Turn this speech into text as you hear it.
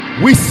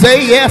We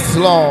say yes,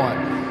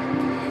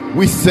 Lord.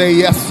 We say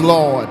yes,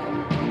 Lord.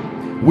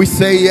 We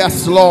say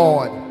yes,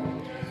 Lord.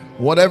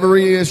 Whatever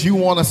it is you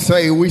want to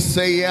say, we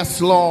say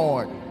yes,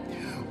 Lord.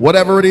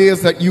 Whatever it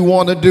is that you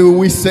want to do,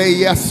 we say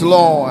yes,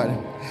 Lord.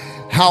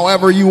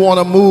 However you want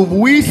to move,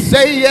 we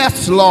say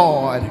yes,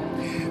 Lord.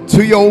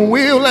 To your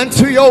will and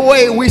to your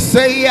way, we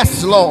say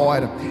yes,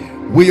 Lord.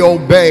 We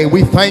obey.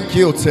 We thank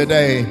you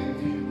today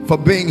for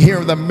being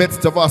here in the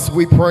midst of us.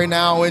 We pray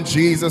now in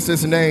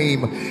Jesus'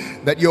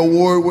 name that your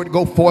word would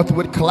go forth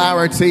with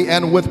clarity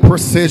and with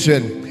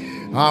precision.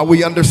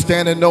 We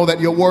understand and know that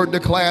your word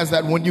declares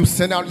that when you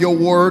send out your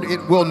word,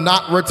 it will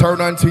not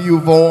return unto you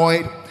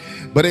void,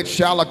 but it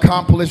shall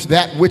accomplish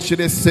that which it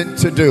is sent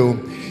to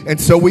do. And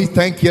so we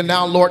thank you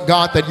now, Lord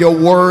God, that your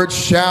word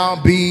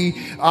shall be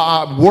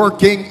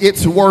working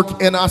its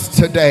work in us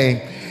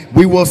today.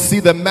 We will see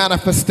the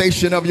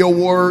manifestation of your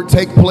word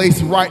take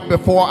place right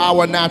before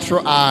our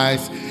natural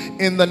eyes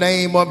in the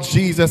name of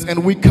Jesus.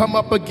 And we come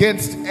up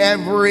against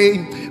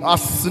every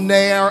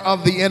snare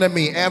of the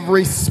enemy,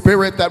 every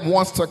spirit that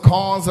wants to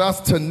cause us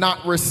to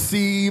not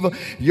receive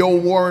your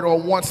word or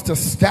wants to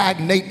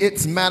stagnate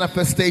its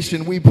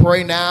manifestation. We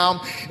pray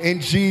now in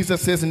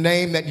Jesus'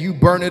 name that you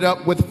burn it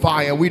up with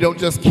fire. We don't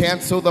just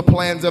cancel the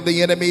plans of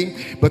the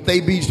enemy, but they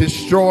be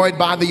destroyed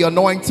by the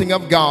anointing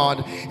of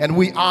God. And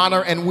we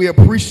honor and we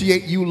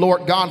appreciate you,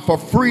 Lord God, for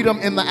freedom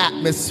in the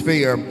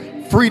atmosphere.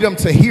 Freedom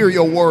to hear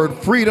your word,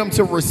 freedom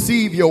to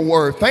receive your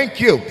word. Thank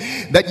you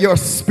that your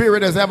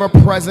spirit is ever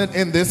present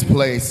in this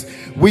place.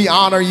 We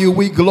honor you,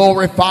 we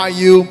glorify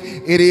you.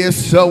 It is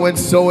so and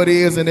so it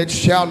is, and it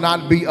shall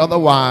not be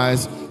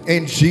otherwise.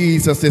 In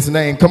Jesus'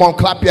 name. Come on,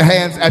 clap your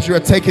hands as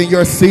you're taking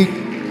your seat.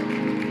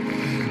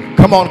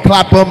 Come on,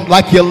 clap them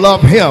like you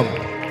love him.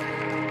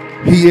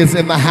 He is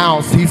in the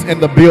house, he's in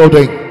the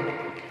building,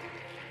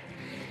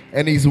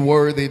 and he's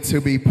worthy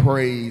to be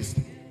praised.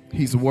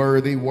 He's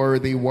worthy,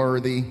 worthy,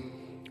 worthy.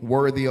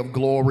 Worthy of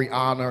glory,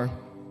 honor,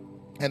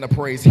 and the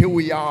praise. Here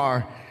we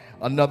are,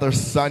 another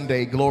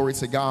Sunday. Glory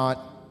to God.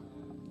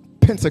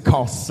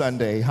 Pentecost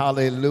Sunday.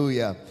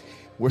 Hallelujah.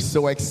 We're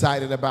so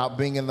excited about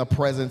being in the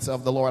presence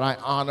of the Lord. I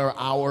honor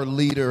our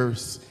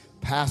leaders,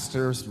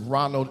 Pastors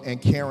Ronald and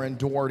Karen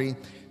Doherty.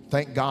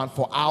 Thank God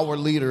for our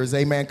leaders.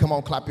 Amen. Come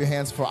on, clap your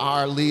hands for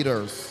our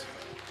leaders.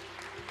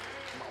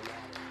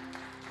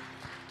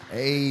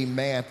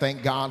 Amen.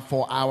 Thank God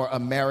for our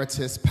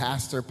emeritus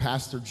pastor,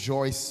 Pastor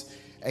Joyce.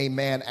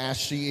 Amen. As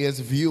she is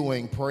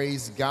viewing,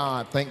 praise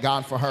God. Thank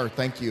God for her.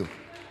 Thank you.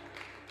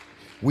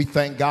 We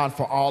thank God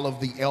for all of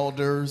the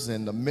elders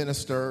and the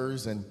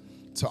ministers and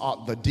to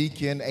all, the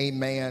deacon.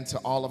 Amen. To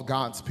all of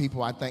God's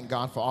people. I thank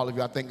God for all of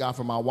you. I thank God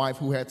for my wife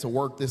who had to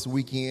work this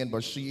weekend,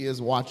 but she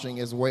is watching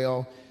as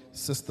well.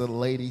 Sister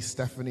Lady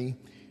Stephanie,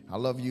 I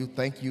love you.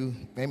 Thank you.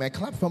 Amen.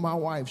 Clap for my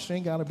wife. She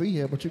ain't got to be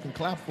here, but you can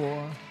clap for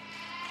her.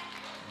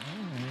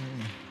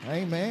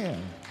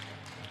 Amen.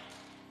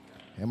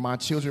 And my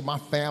children, my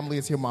family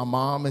is here. My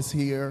mom is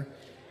here.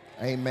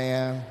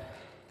 Amen.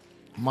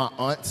 My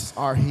aunts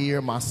are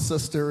here. My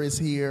sister is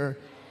here.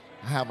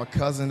 I have a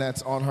cousin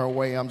that's on her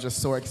way. I'm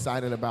just so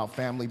excited about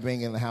family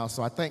being in the house.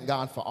 So I thank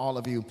God for all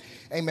of you.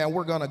 Amen.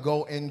 We're going to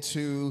go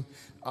into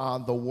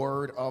the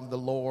word of the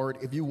Lord.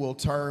 If you will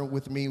turn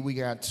with me, we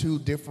got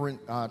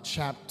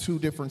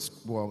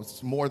well,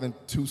 it's more than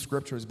two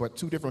scriptures, but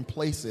two different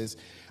places.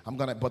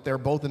 But they're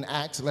both in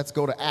Acts. Let's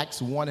go to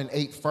Acts 1 and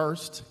 8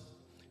 first.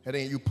 And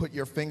then you put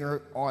your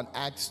finger on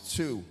Acts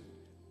 2.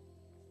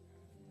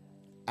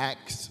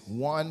 Acts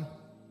 1,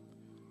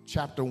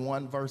 chapter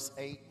 1, verse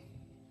 8.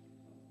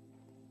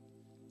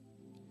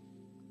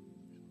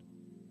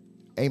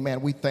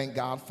 Amen. We thank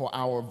God for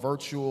our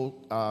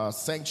virtual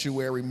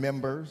sanctuary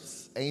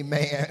members.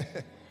 Amen.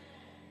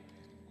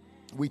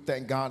 We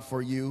thank God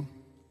for you.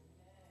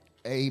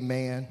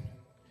 Amen.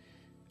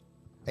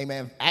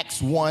 Amen.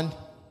 Acts 1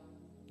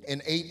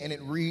 and 8, and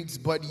it reads,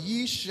 "But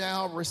ye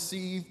shall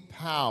receive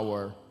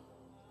power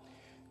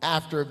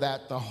after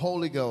that the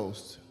Holy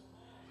Ghost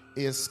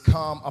is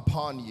come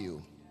upon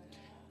you,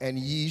 and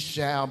ye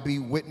shall be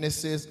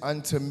witnesses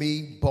unto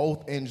me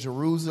both in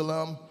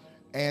Jerusalem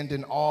and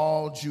in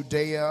all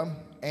Judea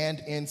and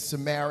in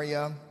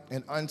Samaria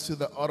and unto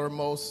the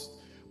uttermost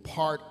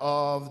part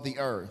of the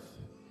earth."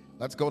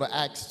 Let's go to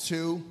Acts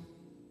 2.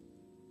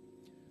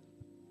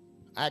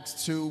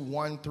 Acts 2,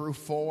 1 through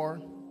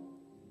 4.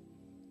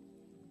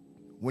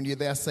 When you're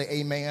there, say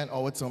amen.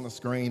 Oh, it's on the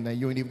screen. Now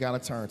you ain't even got to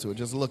turn to it.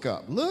 Just look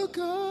up. Look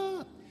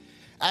up.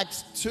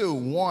 Acts 2,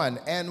 1.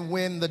 "And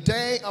when the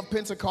day of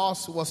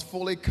Pentecost was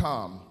fully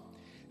come,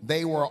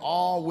 they were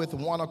all with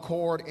one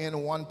accord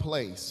in one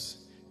place.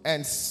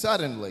 And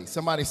suddenly,"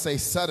 somebody say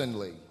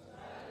suddenly,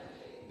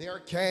 "there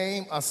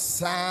came a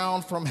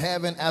sound from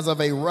heaven as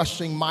of a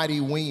rushing mighty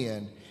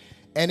wind,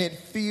 and it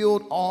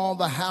filled all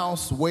the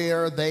house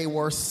where they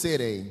were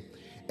sitting.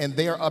 And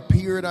there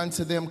appeared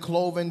unto them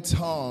cloven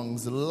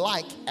tongues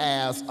like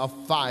as of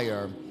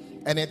fire,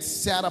 and it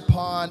sat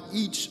upon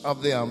each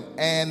of them,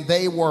 and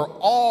they were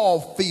all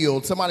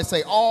filled." Somebody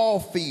say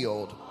all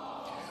filled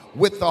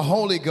with the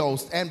Holy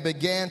Ghost and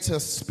began to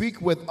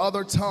speak with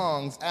other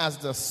tongues as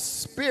the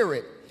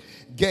Spirit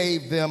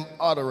gave them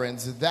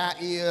utterance.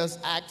 That is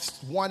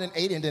Acts 1 and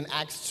 8, and then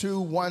Acts 2,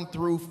 1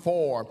 through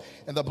 4.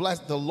 And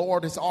the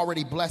Lord has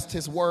already blessed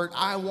his word.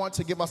 I want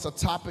to give us a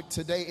topic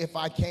today, if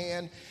I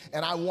can,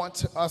 and I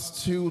want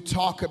us to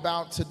talk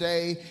about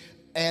today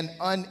an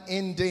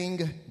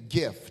unending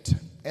gift.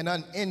 An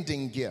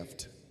unending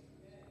gift.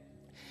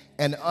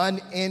 An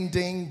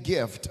unending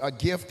gift, a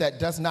gift that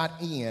does not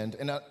end,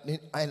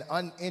 an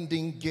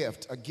unending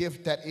gift, a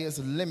gift that is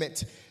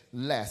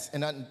limitless,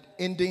 an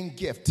unending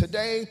gift.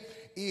 Today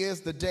is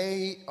the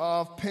day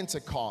of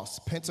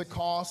Pentecost.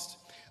 Pentecost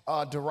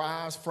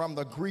derives from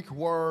the Greek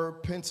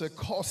word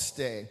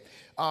Pentekoste,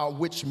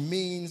 which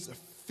means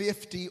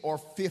 50 or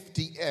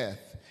 50th.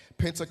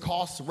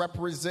 Pentecost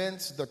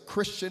represents the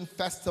Christian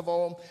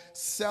festival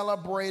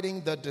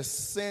celebrating the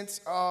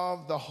descent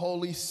of the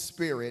Holy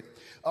Spirit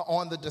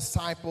on the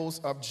disciples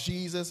of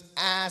Jesus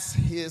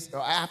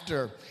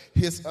after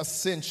his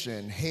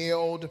ascension,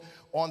 held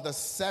on the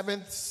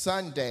seventh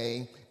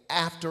Sunday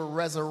after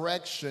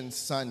Resurrection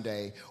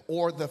Sunday,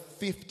 or the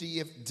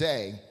 50th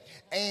day.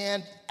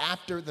 And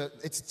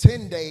it's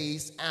 10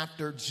 days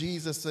after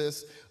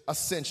Jesus'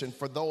 ascension.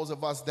 For those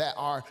of us that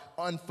are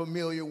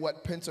unfamiliar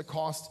what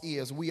Pentecost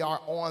is, we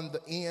are on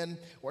the end,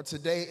 or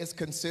today is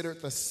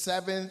considered the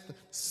seventh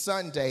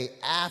Sunday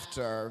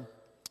after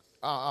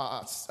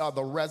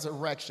the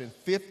resurrection,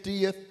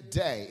 50th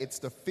day. It's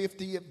the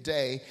 50th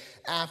day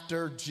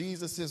after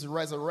Jesus'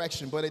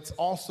 resurrection, but it's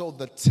also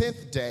the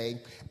 10th day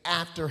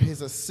after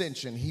his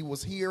ascension. He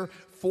was here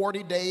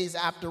 40 days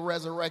after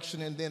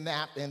resurrection, and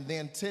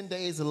then 10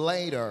 days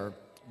later,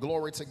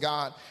 glory to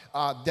God,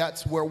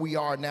 that's where we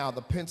are now,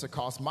 the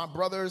Pentecost. My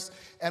brothers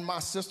and my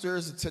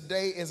sisters,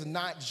 today is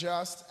not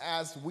just,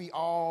 as we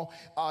all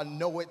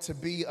know it to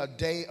be, a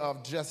day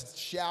of just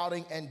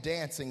shouting and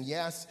dancing.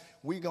 Yes,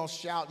 we're going to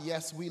shout.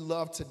 Yes, we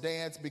love to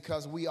dance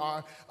because we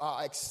are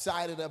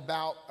excited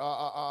about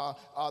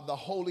the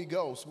Holy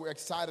Ghost. We're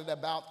excited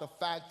about the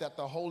fact that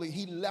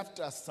He left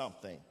us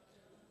something.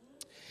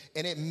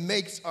 And it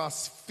makes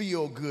us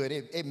feel good.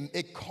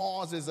 It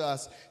causes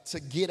us to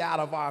get out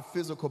of our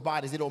physical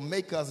bodies. It'll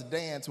make us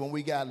dance when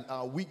we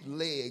got weak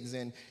legs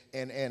and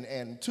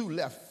two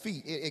left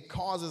feet. It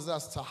causes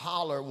us to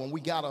holler when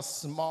we got a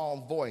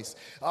small voice.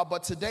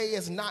 But today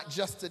is not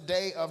just a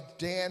day of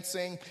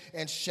dancing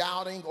and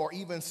shouting or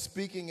even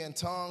speaking in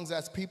tongues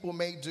as people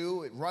may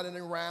do, running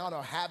around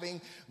or having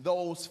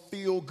those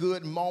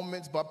feel-good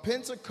moments. But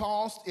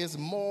Pentecost is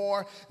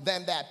more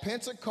than that.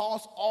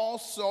 Pentecost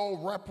also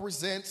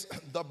represents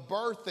the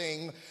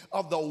birthing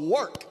of the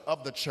work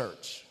of the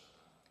church.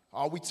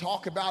 We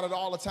talk about it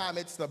all the time.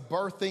 It's the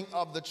birthing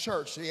of the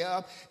church.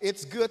 Yeah,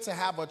 it's good to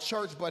have a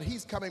church, but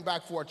he's coming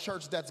back for a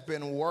church that's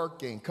been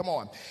working. Come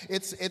on.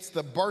 It's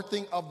the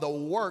birthing of the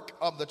work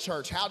of the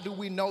church. How do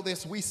we know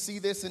this? We see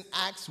this in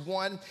Acts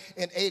 1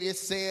 and 8. It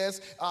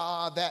says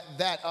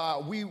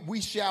that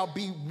we shall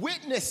be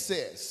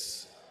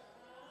witnesses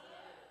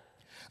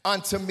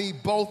unto me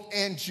both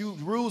in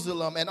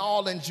Jerusalem and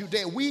all in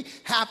Judea. We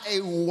have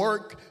a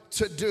work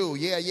to do.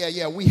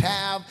 Yeah. We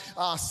have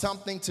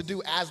something to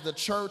do as the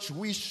church.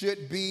 We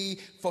should be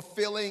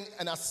fulfilling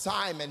an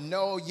assignment.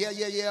 No,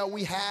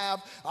 we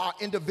have our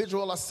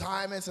individual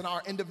assignments and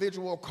our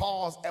individual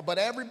calls, but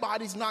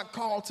everybody's not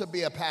called to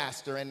be a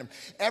pastor, and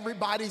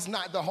everybody's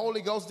not. The Holy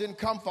Ghost didn't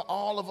come for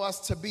all of us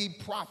to be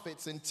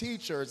prophets and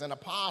teachers and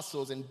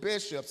apostles and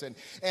bishops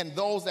and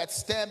those that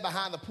stand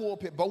behind the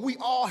pulpit, but we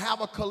all have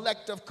a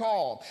collective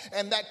call,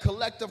 and that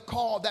collective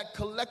call, that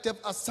collective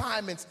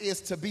assignments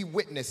is to be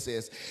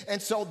witnesses. And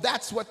so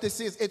that's what this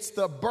is. It's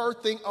the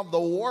birthing of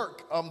the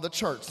work of the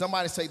church.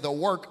 Somebody say the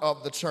work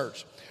of the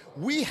church.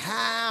 We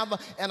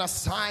have an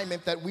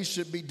assignment that we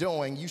should be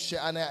doing. You should,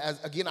 and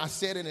again, I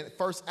said it in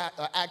first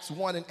Acts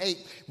 1 and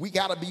 8. We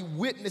got to be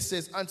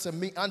witnesses unto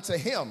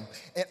him.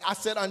 And I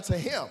said unto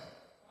him.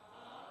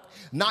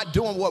 Not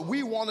doing what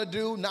we want to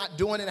do, not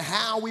doing it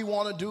how we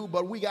want to do,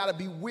 but we got to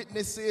be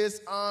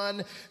witnesses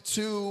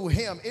unto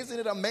him. Isn't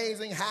it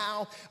amazing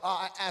how,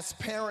 as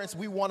parents,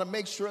 we want to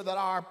make sure that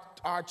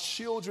our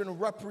children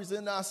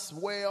represent us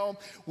well.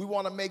 We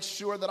want to make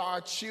sure that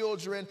our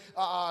children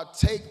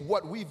take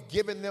what we've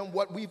given them,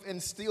 what we've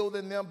instilled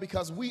in them,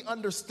 because we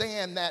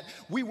understand that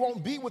we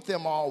won't be with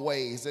them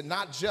always, and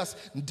not just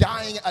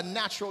dying a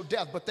natural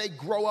death, but they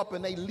grow up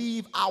and they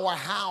leave our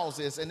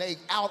houses and they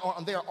out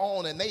on their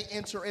own and they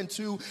enter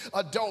into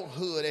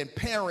adulthood and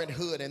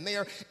parenthood, and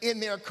they're in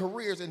their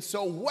careers. And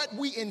so what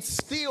we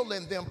instill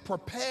in them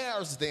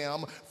prepares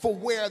them for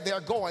where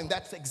they're going.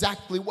 That's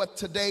exactly what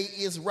today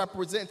is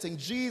representing.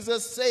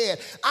 Jesus said,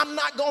 I'm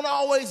not going to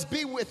always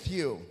be with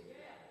you.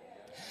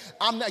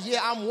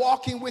 I'm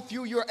walking with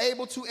you. You're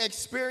able to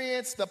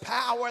experience the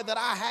power that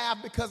I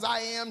have because I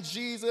am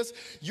Jesus.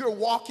 You're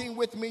walking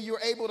with me.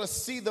 You're able to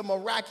see the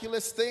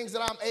miraculous things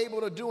that I'm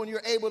able to do, and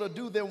you're able to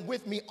do them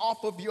with me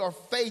off of your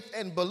faith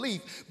and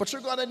belief. But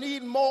you're going to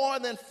need more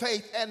than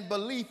faith and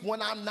belief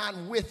when I'm not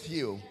with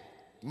you.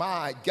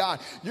 My God,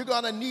 you're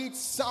going to need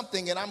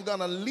something, and I'm going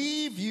to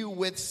leave you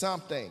with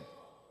something.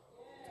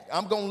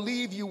 I'm going to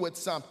leave you with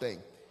something.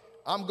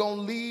 I'm going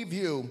to leave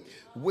you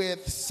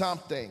with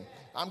something.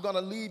 I'm going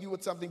to leave you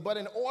with something. But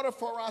in order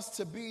for us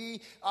to be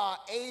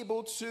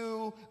able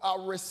to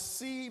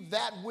receive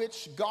that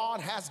which God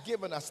has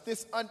given us,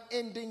 this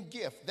unending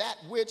gift, that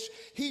which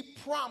he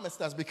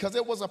promised us, because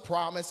it was a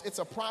promise. It's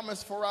a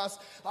promise for us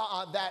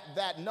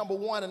that number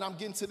one, and I'm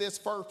getting to this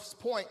first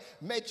point,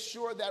 make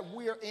sure that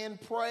we're in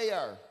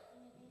prayer.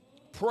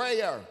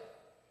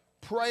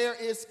 Prayer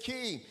is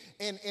key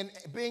in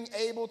being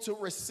able to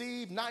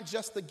receive not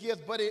just the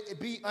gift, but it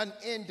be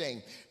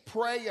unending.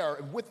 Prayer.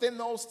 Within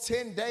those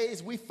 10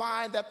 days, we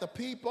find that the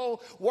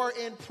people were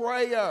in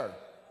prayer.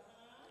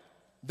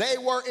 They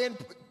were in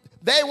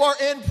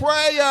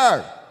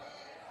prayer.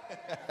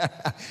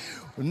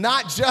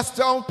 Not just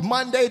on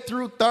Monday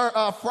through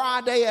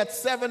Friday at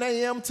 7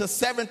 a.m. to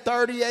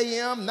 7:30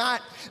 a.m.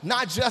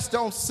 Not just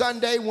on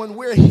Sunday when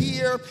we're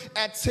here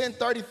at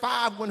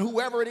 10:35 when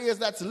whoever it is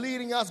that's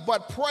leading us,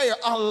 but prayer,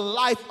 a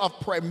life of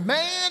prayer.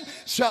 Man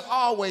shall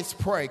always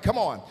pray. Come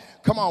on.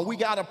 We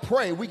got to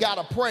pray. We got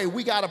to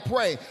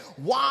pray.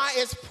 Why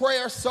is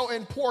prayer so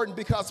important?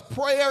 Because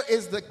prayer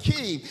is the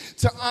key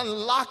to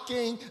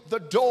unlocking the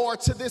door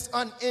to this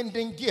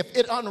unending gift.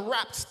 It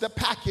unwraps the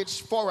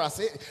package for us.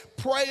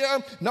 Prayer,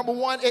 number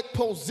one, it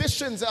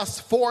positions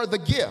us for the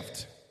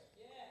gift.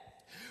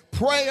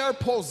 Prayer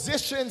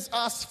positions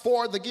us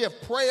for the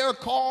gift. Prayer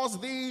calls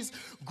these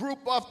group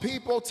of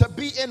people to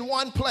be in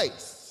one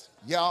place.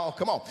 Y'all,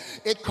 come on.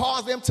 It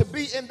caused them to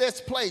be in this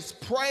place.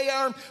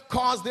 Prayer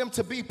caused them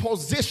to be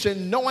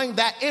positioned, knowing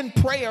that in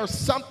prayer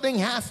something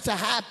has to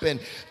happen.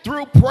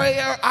 Through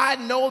prayer, I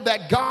know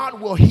that God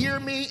will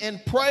hear me in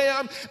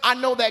prayer. I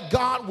know that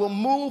God will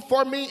move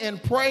for me in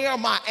prayer.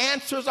 My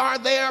answers are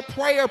there.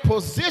 Prayer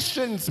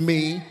positions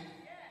me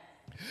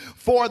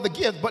for the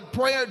gift. But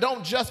prayer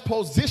don't just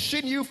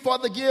position you for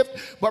the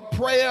gift, but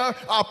prayer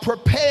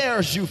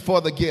prepares you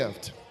for the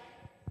gift.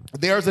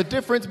 There's a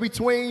difference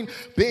between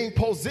being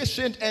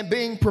positioned and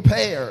being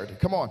prepared.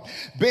 Come on.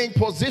 Being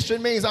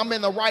positioned means I'm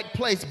in the right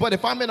place. But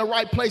if I'm in the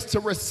right place to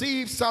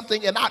receive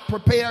something and not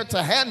prepared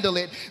to handle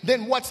it,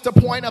 then what's the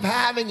point of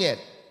having it?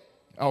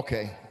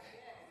 Okay.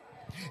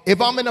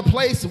 If I'm in a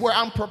place where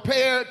I'm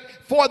prepared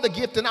for the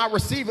gift and I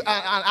receive it,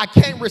 I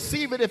can't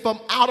receive it if I'm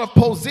out of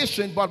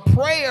position. But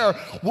prayer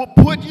will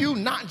put you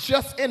not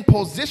just in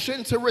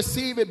position to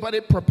receive it, but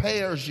it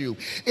prepares you.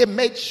 It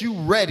makes you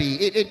ready.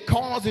 It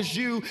causes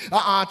you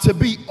to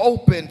be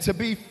open, to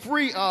be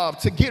free of,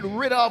 to get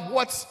rid of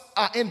what's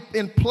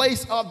in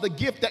place of the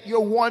gift that you're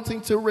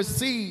wanting to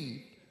receive.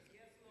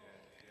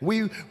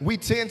 We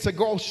tend to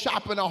go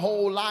shopping a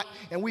whole lot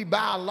and we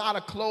buy a lot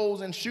of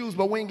clothes and shoes,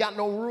 but we ain't got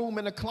no room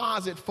in the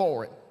closet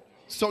for it.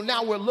 So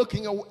now we're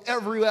looking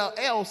everywhere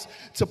else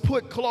to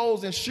put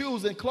clothes and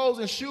shoes, and clothes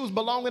and shoes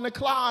belong in the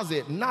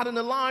closet, not in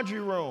the laundry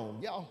room.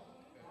 Y'all.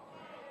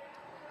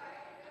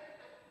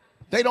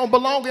 They don't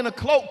belong in the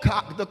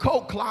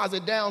coat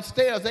closet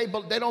downstairs. They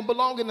don't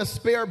belong in the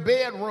spare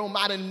bedroom.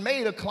 I done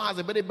made a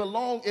closet, but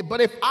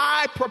but if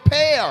I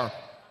prepare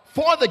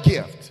for the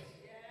gift,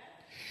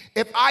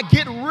 if I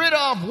get rid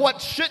of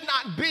what should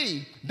not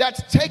be,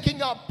 that's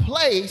taking up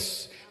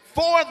place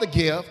for the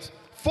gift,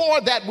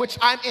 for that which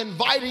I'm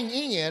inviting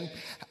in,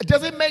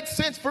 does it make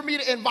sense for me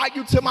to invite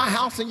you to my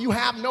house and you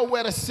have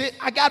nowhere to sit?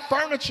 I got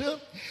furniture,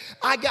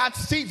 I got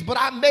seats, but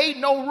I made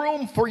no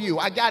room for you.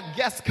 I got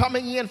guests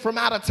coming in from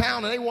out of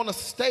town and they want to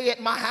stay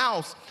at my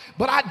house,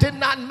 but I did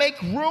not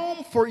make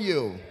room for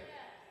you.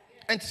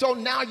 And so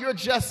now you're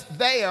just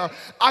there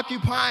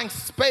occupying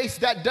space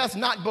that does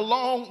not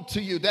belong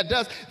to you,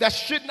 that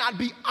should not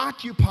be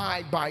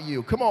occupied by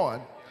you. Come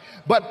on.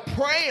 But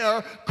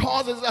prayer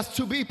causes us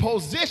to be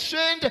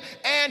positioned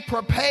and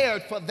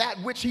prepared for that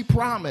which he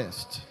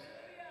promised.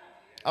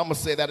 I'm going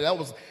to say that.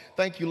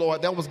 Thank you,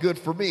 Lord. That was good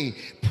for me.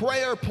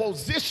 Prayer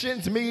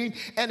positions me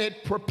and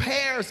it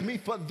prepares me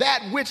for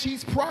that which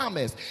he's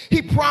promised.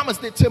 He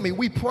promised it to me.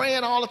 We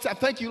praying all the time.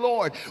 Thank you,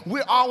 Lord.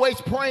 We're always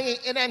praying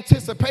in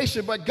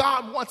anticipation, but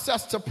God wants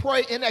us to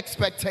pray in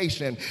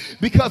expectation.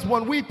 Because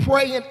when we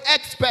pray in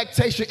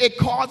expectation, it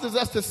causes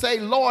us to say,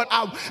 Lord,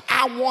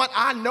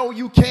 I know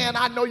you can.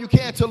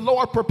 To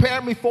Lord,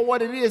 prepare me for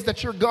what it is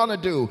that you're going to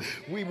do.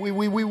 We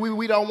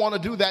don't want to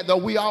do that, though.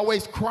 We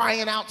always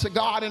crying out to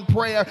God in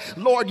prayer.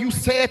 Lord, you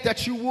said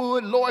that you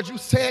would. Lord, you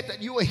said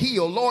that you will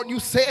heal. Lord, you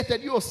said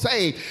that you'll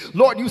save.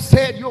 Lord, you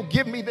said you'll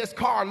give me this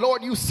car.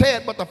 Lord, you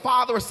said, but the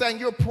Father is saying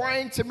you're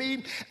praying to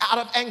me out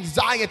of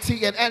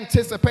anxiety and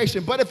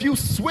anticipation. But if you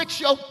switch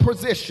your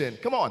position,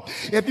 come on,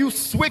 if you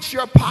switch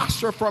your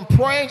posture from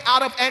praying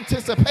out of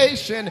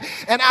anticipation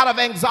and out of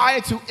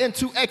anxiety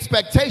into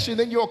expectation,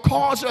 then you'll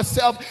cause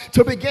yourself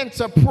to begin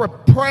to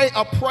pray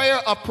a prayer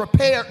of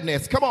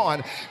preparedness. Come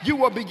on, you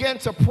will begin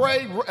to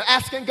pray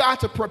asking God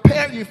to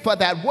prepare you for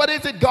that. What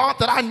is it, God,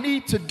 that I I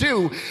need to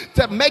do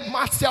to make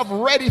myself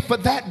ready for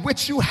that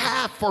which you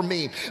have for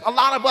me? A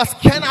lot of us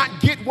cannot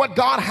get what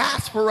God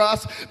has for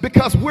us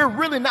because we're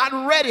really not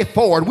ready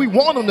for it. We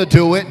want him to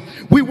do it.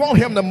 We want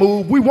him to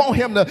move. We want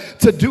him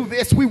to do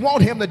this. We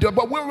want him to do it,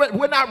 but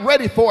we're not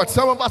ready for it.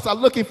 Some of us are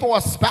looking for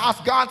a spouse.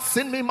 God,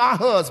 send me my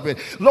husband.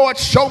 Lord,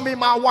 show me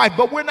my wife,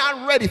 but we're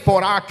not ready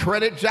for it. Our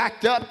credit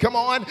jacked up. Come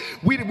on.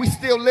 We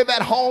still live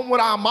at home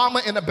with our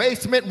mama in the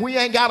basement. We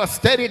ain't got a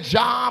steady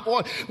job.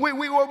 Or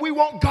we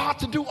want God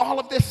to do all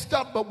of this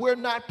stuff, but we're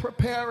not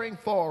preparing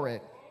for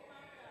it.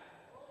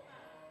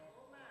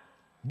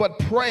 But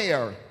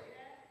prayer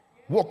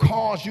will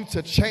cause you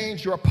to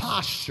change your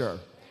posture.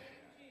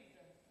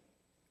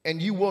 And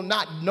you will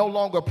no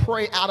longer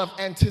pray out of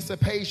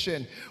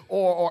anticipation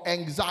or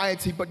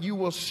anxiety, but you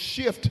will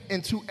shift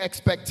into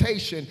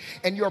expectation.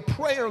 And your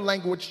prayer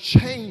language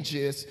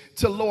changes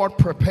to, Lord,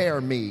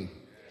 prepare me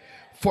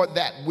for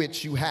that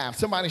which you have.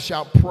 Somebody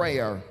shout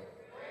prayer.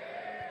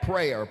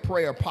 Prayer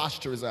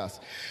postures us.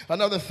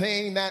 Another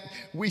thing that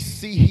we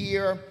see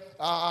here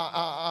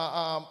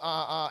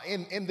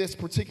in this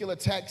particular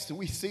text,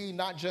 we see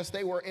not just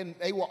they were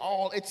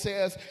all, it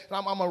says, and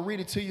I'm going to read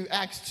it to you,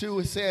 Acts 2,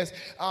 it says,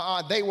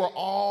 they were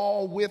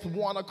all with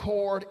one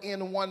accord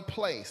in one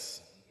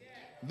place.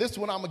 This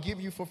one I'm going to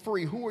give you for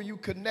free. Who are you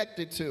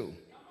connected to?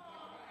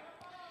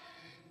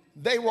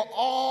 They were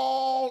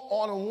all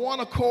on one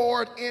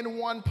accord in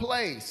one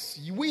place.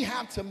 We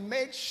have to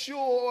make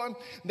sure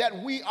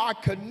that we are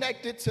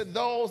connected to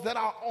those that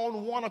are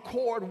on one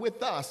accord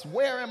with us.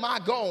 Where am I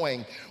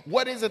going?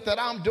 What is it that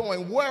I'm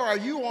doing? Where are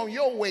you on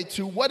your way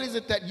to? What is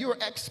it that you're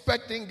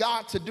expecting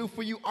God to do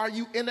for you? Are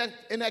you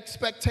in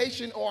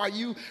expectation, or are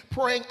you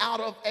praying out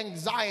of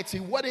anxiety?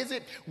 What is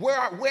it?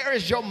 Where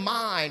is your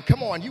mind?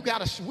 Come on,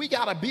 we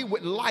gotta be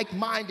with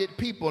like-minded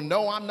people.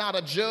 No, I'm not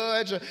a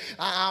judge.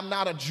 I'm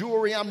not a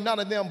jury. I'm none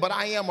of them, but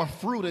I am a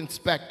fruit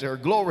inspector.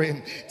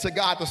 Glory to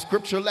God. The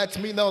scripture lets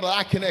me know that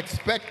I can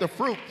expect the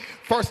fruit.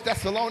 1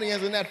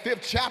 Thessalonians in that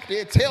 5th chapter,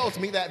 it tells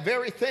me that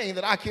very thing,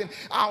 that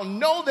I'll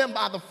know them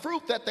by the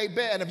fruit that they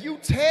bear. And if you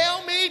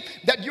tell me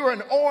that you're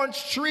an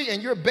orange tree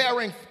and you're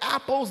bearing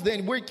apples,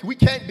 then we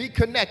can't be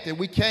connected.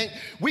 We can't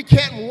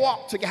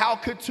walk together. How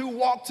could two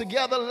walk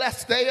together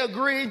lest they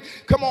agree?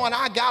 Come on,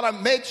 I gotta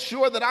make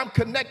sure that I'm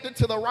connected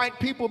to the right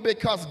people,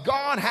 because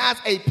God has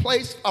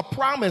a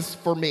promise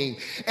for me.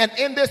 And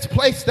in this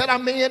place that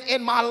I'm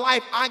in my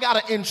life, I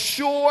gotta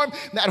ensure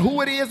that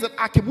who it is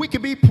that we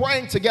could be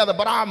praying together,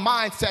 but our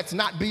mindsets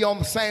not be on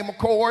the same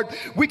accord.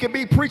 We could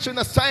be preaching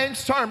the same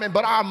sermon,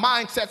 but our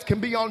mindsets can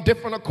be on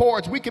different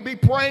accords. We could be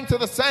praying to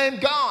the same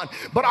God,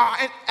 but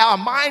our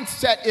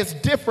mindset is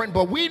different.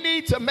 But we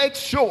need to make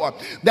sure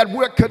that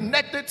we're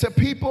connected to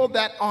people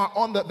that are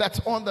that's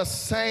on the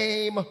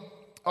same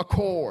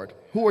accord.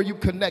 Who are you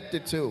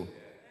connected to?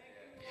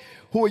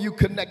 Who are you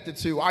connected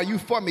to? Are you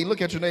for me?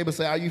 Look at your neighbor and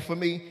say, are you for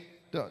me?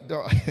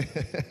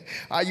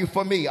 Are you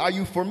for me? Are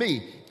you for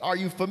me? Are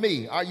you for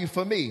me? Are you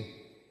for me?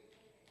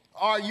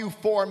 Are you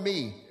for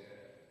me?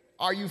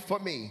 Are you for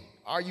me?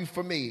 Are you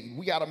for me?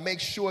 We got to make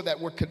sure that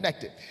we're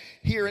connected.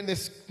 Here in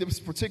this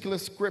particular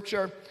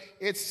scripture,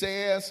 it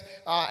says,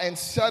 and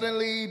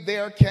suddenly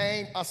there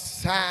came a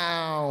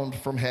sound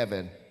from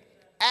heaven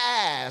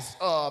as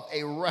of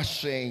a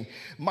rushing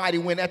mighty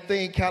wind. That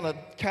thing kind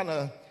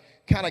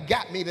of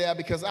got me there,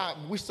 because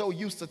we're so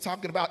used to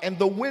talking about, and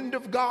the wind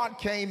of God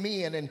came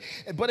in,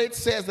 but it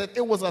says that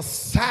it was a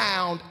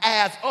sound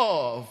as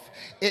of.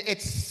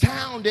 It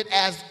sounded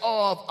as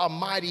of a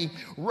mighty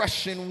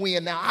rushing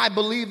wind. Now, I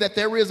believe that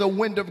there is a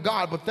wind of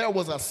God, but there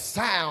was a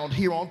sound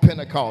here on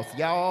Pentecost.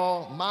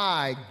 Y'all,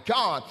 my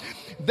God.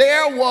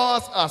 There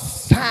was a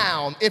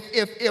sound.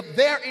 If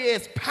there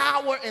is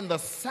power in the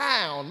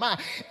sound,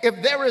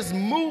 if there is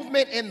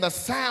movement in the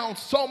sound,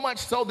 so much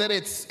so that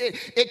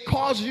it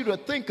causes you to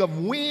think of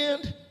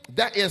wind,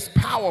 that is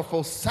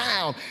powerful.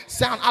 Sound.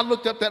 I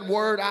looked up that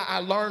word. I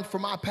learned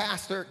from my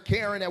pastor,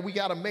 Karen, that we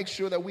got to make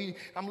sure that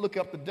I'm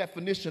looking up the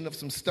definition of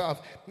some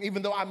stuff,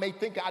 even though I may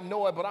think I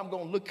know it, but I'm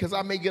going to look, because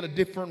I may get a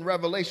different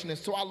revelation. And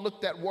so I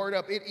looked that word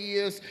up. It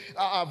is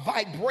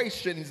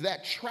vibrations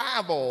that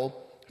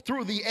travel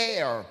through the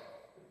air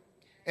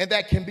and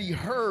that can be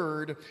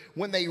heard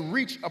when they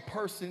reach a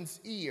person's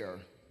ear.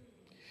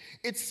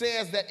 It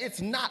says that it's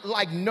not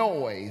like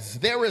noise.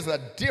 There is a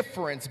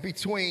difference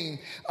between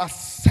a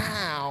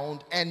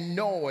sound and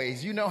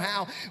noise. You know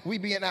how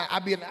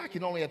I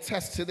can only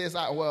attest to this.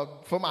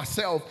 For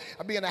myself,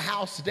 I'll be in a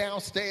house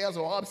downstairs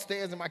or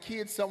upstairs, and my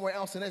kids somewhere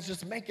else, and it's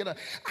just making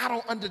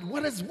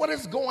what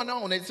is going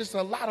on? It's just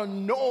a lot of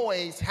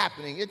noise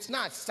happening. It's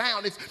not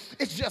sound.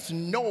 It's just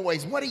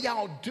noise. What are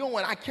y'all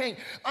doing? I can't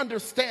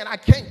understand. I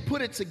can't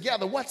put it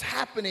together. What's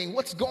happening?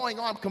 What's going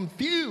on? I'm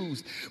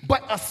confused.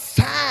 But a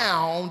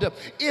sound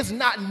is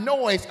not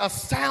noise. A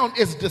sound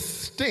is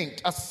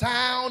distinct. A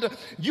sound,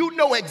 you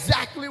know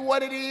exactly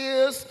what it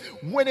is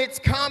when it's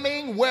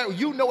coming, where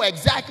you know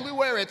exactly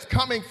where it's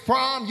coming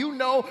from. You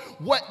know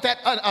what that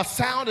a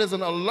sound is,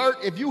 an alert.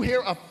 If you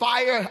hear a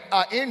fire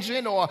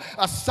engine or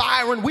a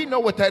siren, we know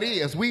what that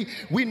is. We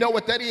know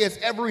what that is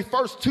every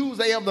first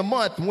Tuesday of the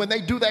month when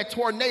they do that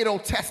tornado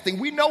testing.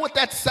 We know what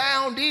that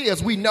sound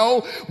is. We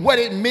know what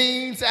it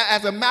means.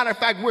 As a matter of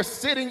fact, we're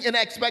sitting in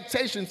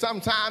expectation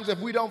sometimes if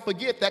we don't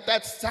forget that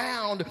that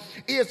sound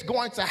is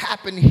going to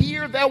happen.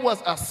 Here there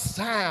was a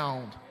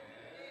sound.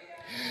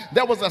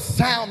 There was a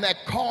sound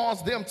that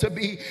caused them to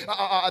be,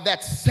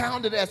 that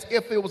sounded as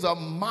if it was a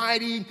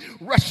mighty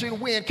rushing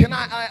wind. Can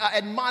I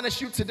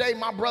admonish you today,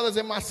 my brothers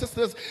and my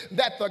sisters,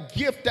 that the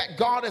gift that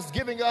God is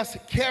giving us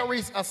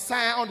carries a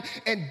sound,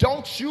 and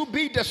don't you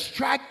be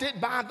distracted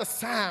by the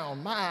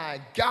sound. My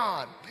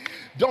God.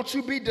 Don't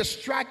you be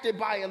distracted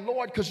by it,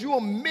 Lord, because you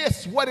will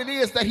miss what it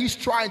is that he's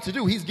trying to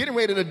do. He's getting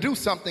ready to do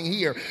something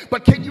here.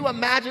 But can you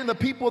imagine the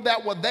people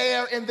that were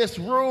there in this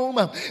room?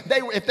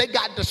 If they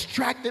got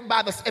distracted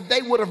by this, if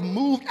they would have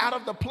moved out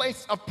of the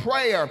place of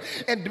prayer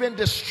and been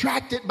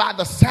distracted by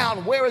the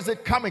sound, where is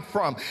it coming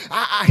from?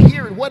 I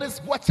hear it.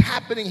 What's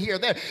happening here?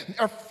 Their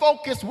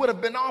focus would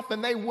have been off,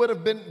 and they would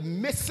have been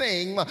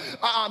missing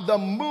the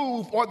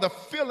move or the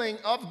feeling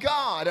of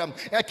God. And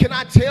can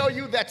I tell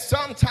you that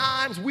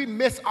sometimes we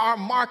miss our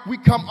mark? We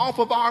come off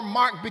of our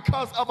mark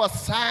because of a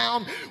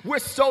sound. We're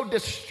so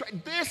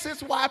distracted. This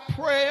is why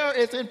prayer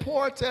is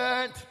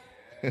important.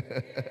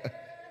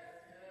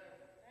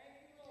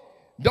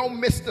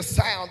 Don't miss the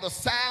sound. The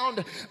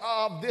sound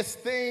of this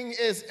thing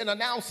is an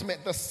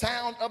announcement. The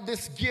sound of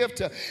this gift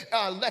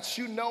lets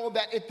you know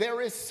that if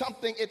there is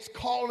something, it's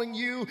calling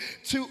you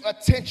to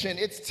attention.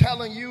 It's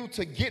telling you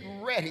to get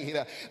ready.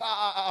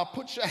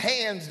 Put your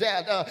hands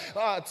down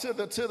to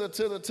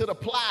the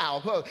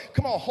plow.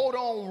 Come on, hold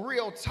on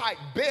real tight.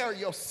 Bear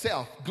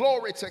yourself.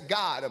 Glory to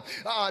God.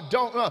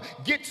 Don't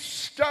get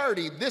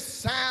sturdy. This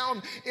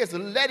sound is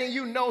letting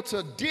you know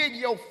to dig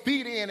your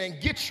feet in and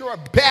get your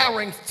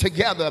bearings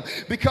together,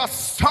 because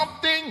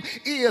something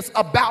is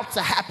about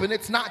to happen.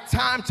 It's not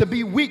time to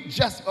be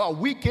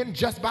weakened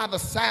just by the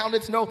sound.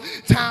 It's no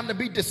time to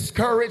be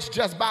discouraged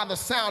just by the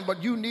sound,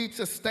 but you need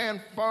to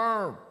stand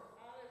firm.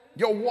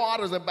 Your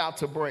water's about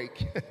to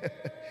break.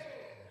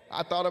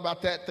 I thought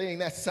about that thing,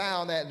 that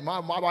sound that my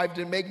wife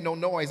didn't make no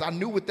noise. I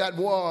knew what that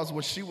was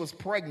when she was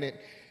pregnant.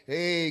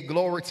 Hey,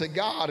 glory to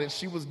God. And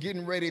she was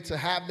getting ready to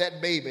have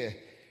that baby.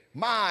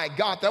 My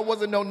God, that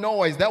wasn't no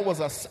noise.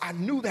 I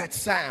knew that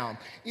sound.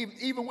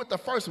 Even with the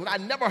first one, I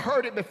never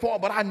heard it before,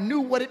 but I knew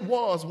what it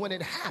was when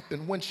it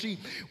happened. When she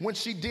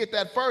did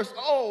that first,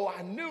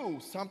 I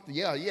knew something.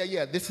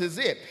 Yeah. This is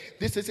it.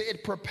 This is it.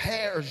 It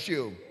prepares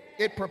you.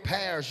 It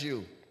prepares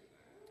you.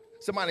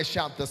 Somebody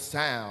shout the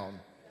sound.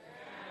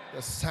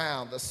 The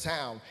sound, the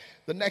sound.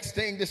 The next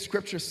thing this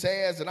scripture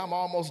says, and I'm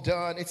almost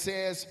done, it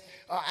says,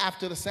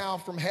 after the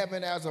sound from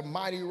heaven as a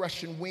mighty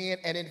rushing wind,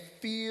 and it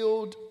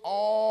filled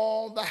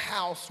all the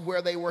house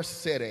where they were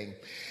sitting.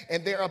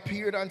 And there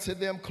appeared unto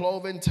them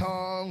cloven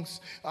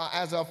tongues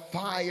as of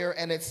fire,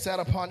 and it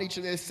sat upon each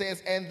of them. It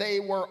says, and they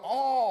were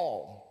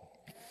all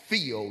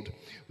filled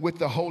with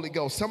the Holy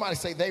Ghost. Somebody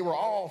say, they were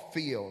all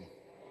filled.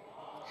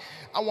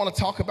 I want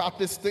to talk about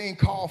this thing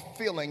called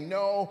filling.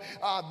 No,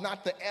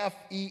 not the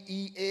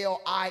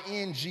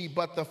F-E-E-L-I-N-G,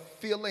 but the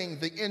filling,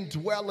 the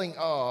indwelling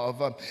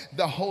of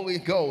the Holy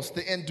Ghost,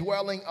 the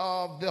indwelling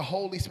of the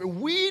Holy Spirit.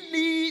 We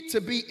need to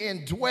be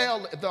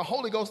the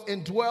Holy Ghost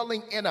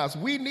indwelling in us.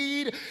 We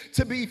need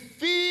to be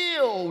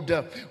filled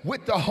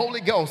with the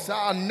Holy Ghost.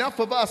 Enough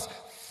of us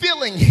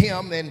filling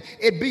him and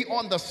it be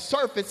on the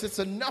surface. It's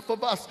enough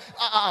of us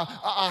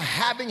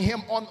having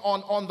him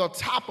on the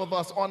top of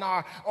us,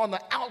 on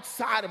the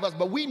outside of us,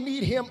 but we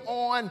need him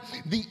on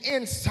the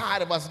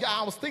inside of us.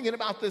 God, I was thinking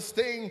about this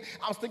thing.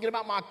 I was thinking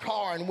about my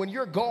car, and when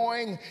you're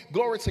going,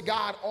 glory to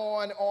God,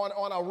 on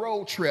a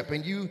road trip,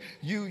 and you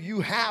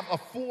have a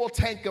full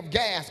tank of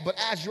gas, but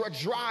as you're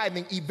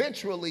driving,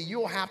 eventually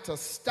you'll have to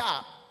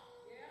stop.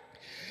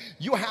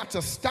 You'll have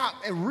to stop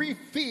and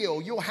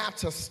refill. You'll have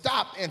to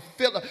stop and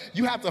fill up.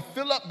 You have to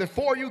fill up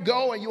before you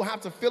go, and you'll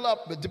have to fill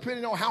up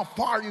depending on how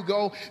far you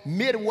go.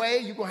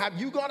 Midway,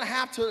 you're gonna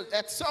have to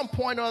at some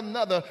point or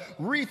another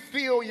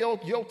refill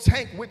your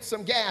tank with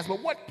some gas.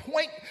 But what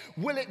point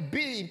will it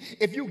be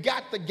if you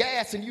got the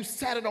gas and you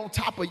sat it on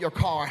top of your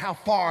car? How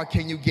far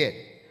can you get?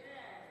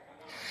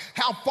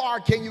 How far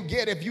can you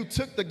get if you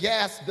took the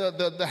gas,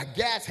 the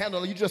gas handle,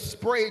 and you just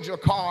sprayed your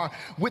car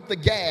with the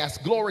gas?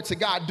 Glory to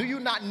God. Do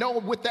you not know,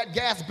 with that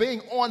gas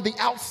being on the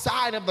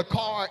outside of the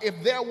car, if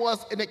there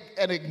was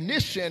an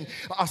ignition,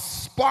 a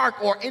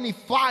spark, or any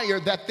fire,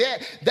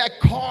 that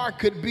car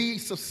could be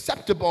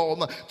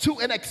susceptible to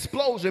an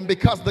explosion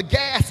because the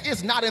gas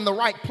is not in the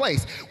right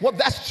place? Well,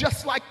 that's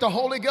just like the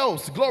Holy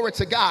Ghost. Glory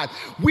to God.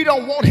 We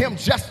don't want him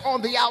just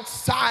on the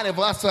outside of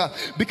us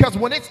because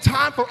when it's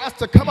time for us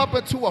to come up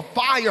into a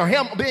fire, or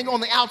him being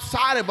on the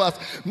outside of us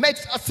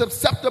makes us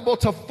susceptible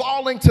to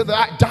falling to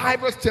the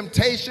diverse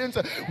temptations.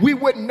 We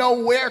wouldn't know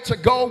where to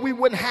go. We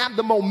wouldn't have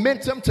the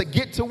momentum to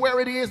get to where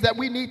it is that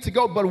we need to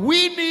go. But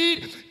we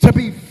need to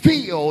be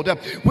filled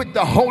with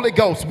the Holy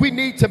Ghost. We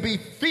need to be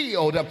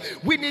filled.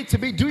 We need to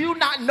be, do you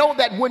not know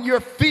that when you're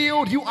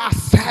filled, you are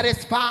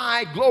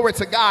satisfied? Glory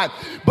to God.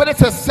 But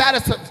it's a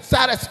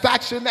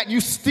satisfaction that you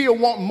still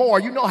want more.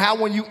 You know how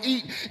when you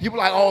eat, you're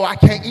like, oh, I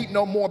can't eat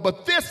no more.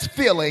 But this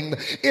feeling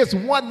is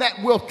one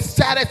that will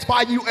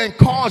satisfy you and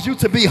cause you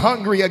to be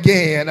hungry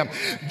again.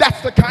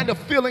 That's the kind of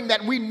feeling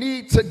that we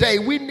need today.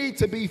 We need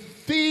to be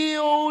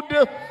filled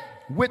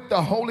with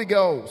the Holy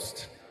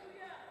Ghost.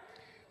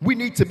 We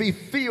need to be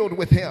filled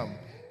with him.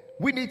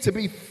 We need to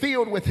be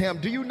filled with him.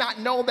 Do you not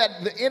know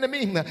that the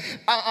enemy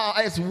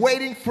is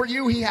waiting for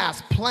you? He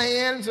has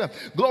plans.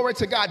 Glory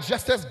to God.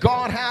 Just as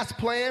God has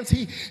plans,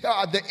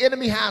 the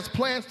enemy has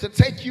plans to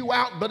take you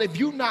out. But if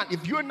you're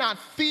not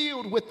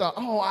filled with the,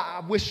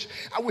 I wish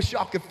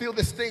y'all could feel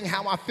this thing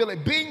how I feel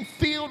it. Being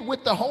filled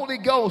with the Holy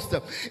Ghost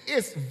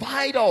is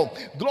vital.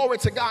 Glory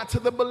to God, to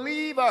the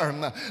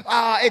believer.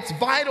 It's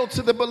vital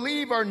to the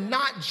believer,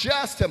 not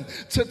just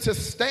to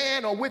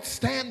stand or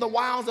withstand the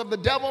wiles of the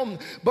devil,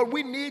 but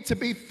we need to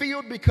be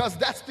filled, because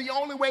that's the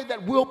only way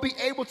that we'll be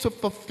able to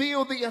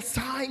fulfill the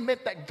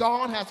assignment that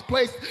God has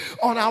placed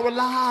on our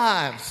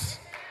lives.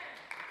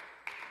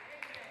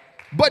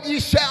 But ye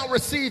shall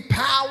receive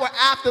power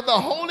after the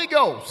Holy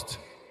Ghost.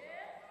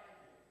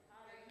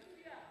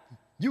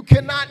 You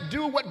cannot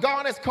do what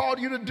God has called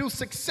you to do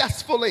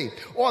successfully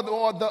or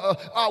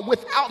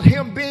without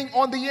him being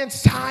on the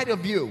inside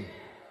of you.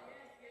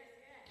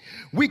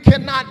 We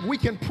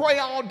can pray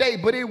all day,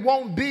 but it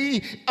won't be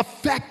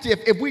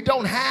effective if we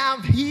don't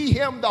have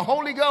him, the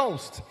Holy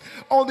Ghost,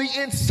 on the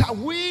inside.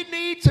 We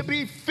need to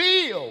be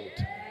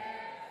filled.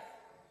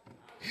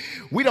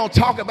 We don't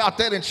talk about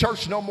that in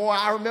church no more.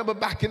 I remember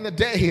back in the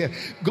day,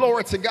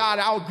 glory to God,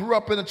 I grew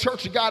up in the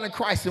Church of God in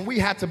Christ, and we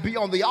had to be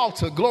on the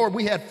altar. Glory,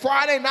 we had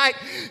Friday night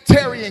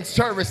tarrying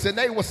service, and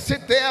they would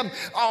sit there,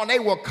 and they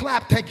would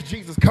clap. Thank you,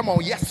 Jesus. Come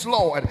on. Yes,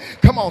 Lord.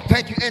 Come on.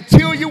 Thank you.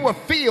 Until you were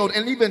filled,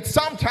 and even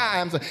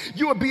sometimes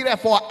you would be there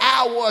for an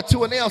hour or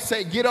two, and they'll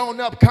say, get on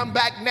up, come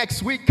back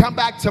next week, come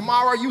back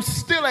tomorrow. You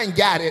still ain't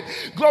got it.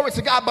 Glory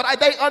to God. But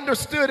they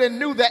understood and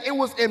knew that it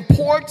was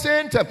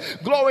important,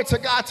 glory to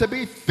God, to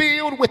be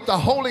filled with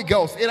the Holy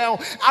Ghost. You know,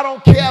 I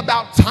don't care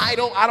about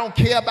title. I don't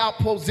care about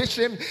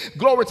position.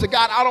 Glory to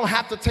God. I don't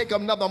have to take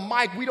another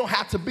mic. We don't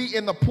have to be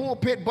in the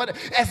pulpit. But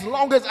as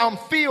long as I'm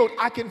filled,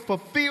 I can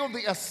fulfill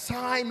the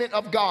assignment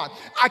of God.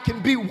 I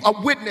can be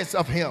a witness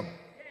of him.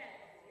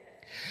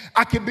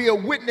 I can be a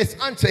witness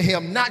unto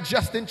him, not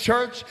just in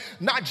church,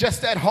 not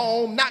just at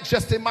home, not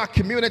just in my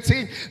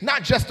community,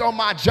 not just on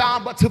my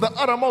job, but to the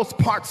uttermost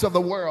parts of the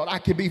world. I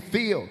can be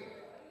filled.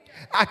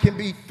 I can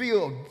be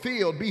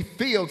be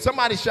filled.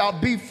 Somebody shall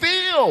be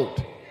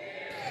filled.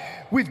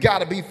 We've got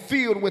to be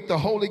filled with the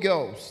Holy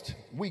Ghost.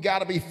 We got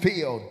to be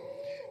filled.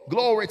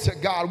 Glory to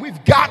God.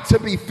 We've got to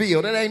be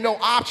filled. There ain't no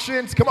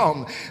options. Come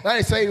on.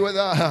 They say,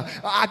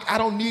 I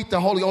don't need the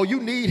Holy Ghost. Oh,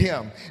 you need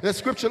him. The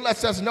scripture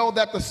lets us know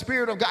that the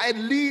Spirit of God, it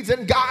leads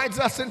and guides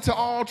us into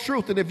all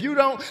truth. And if you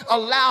don't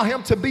allow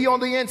him to be on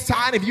the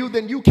inside of you,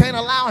 then you can't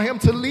allow him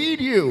to lead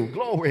you.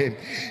 Glory.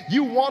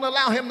 You won't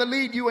allow him to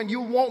lead you, and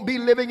you won't be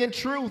living in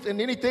truth.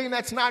 And anything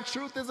that's not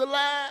truth is a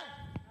lie.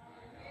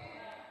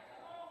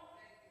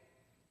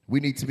 We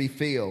need to be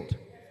filled.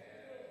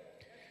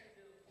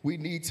 We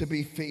need to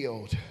be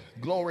filled.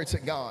 Glory to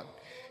God.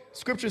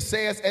 Scripture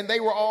says, and they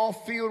were all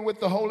filled with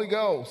the Holy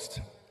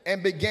Ghost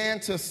and began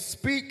to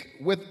speak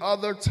with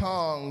other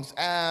tongues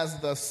as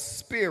the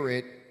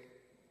Spirit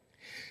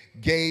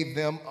gave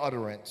them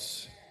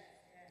utterance.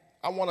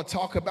 I want to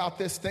talk about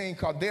this thing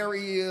called there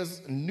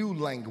is new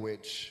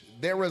language.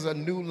 There is a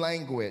new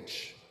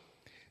language.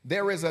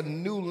 There is a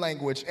new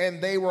language,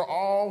 and they were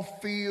all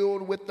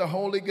filled with the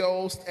Holy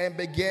Ghost and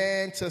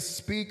began to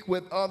speak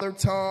with other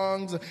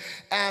tongues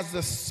as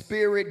the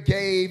Spirit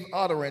gave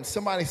utterance.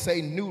 Somebody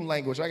say new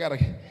language. I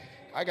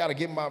gotta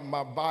get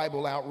my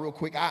Bible out real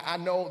quick. I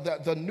know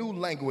that the new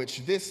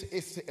language, this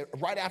is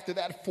right after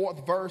that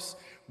fourth verse.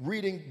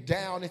 Reading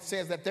down, it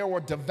says that there were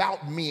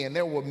devout men.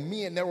 There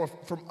were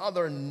from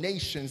other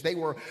nations. They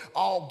were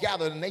all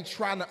gathered, and they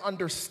trying to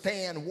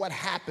understand what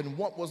happened,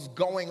 what was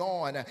going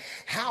on.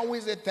 How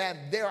is it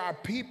that there are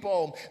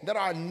people that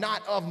are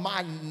not of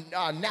my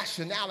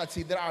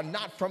nationality, that are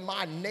not from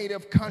my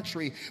native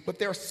country, but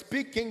they're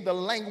speaking the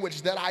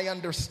language that I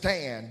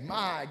understand?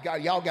 My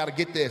God, y'all got to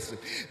get this.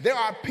 There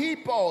are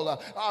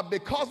people,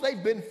 because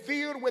they've been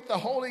filled with the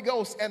Holy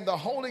Ghost, and the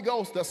Holy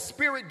Ghost, the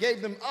Spirit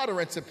gave them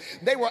utterance.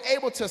 They were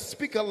able to to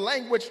speak a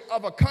language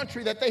of a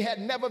country that they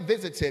had never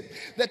visited,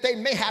 that they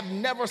may have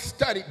never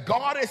studied.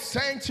 God is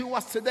saying to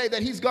us today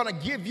that he's going to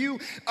give you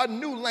a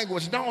new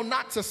language. No,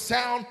 not to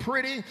sound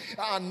pretty,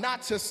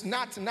 not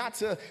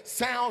to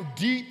sound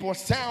deep or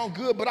sound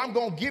good, but I'm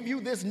going to give you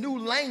this new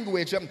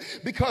language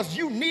because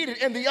you need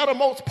it in the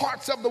uttermost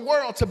parts of the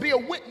world to be a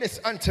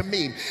witness unto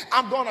me.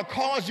 I'm going to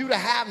cause you to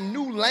have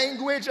new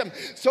language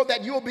so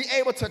that you'll be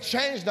able to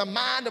change the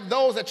mind of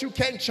those that you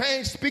can't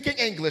change speaking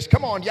English.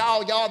 Come on,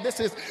 y'all, this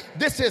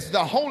is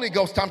the Holy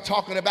Ghost I'm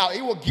talking about.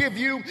 He will give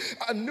you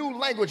a new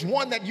language,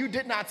 one that you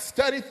did not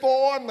study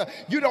for,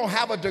 you don't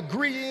have a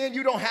degree in,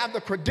 you don't have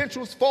the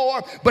credentials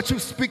for, but you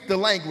speak the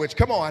language.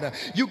 Come on,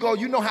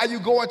 you know how you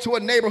go into a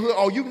neighborhood,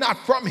 oh, you're not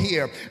from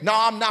here. No,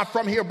 I'm not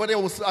from here, but it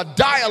was a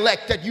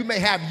dialect that you may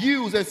have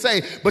used and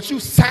say, but you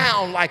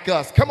sound like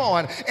us. Come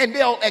on, and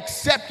they'll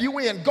accept you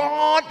in.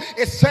 God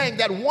is saying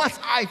that once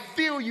I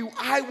fill you,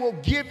 I will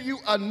give you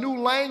a new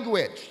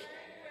language.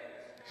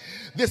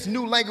 This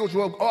new language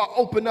will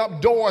open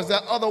up doors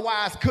that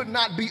otherwise could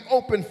not be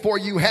opened for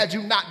you had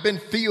you not been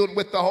filled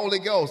with the Holy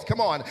Ghost. Come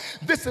on.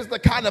 This is the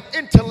kind of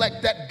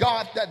intellect that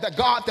the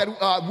God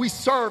that we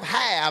serve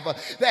have,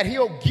 that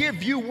he'll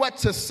give you what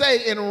to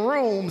say in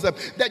rooms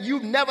that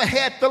you've never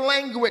had the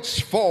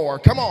language for.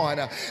 Come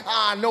on.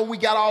 I know we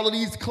got all of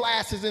these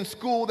classes in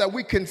school that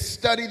we can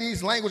study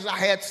these languages. I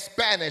had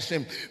Spanish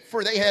and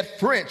they had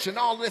French and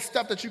all this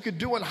stuff that you could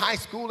do in high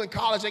school and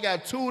college. They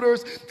got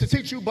tutors to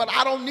teach you, but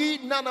I don't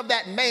need none of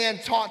that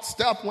man-taught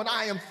stuff when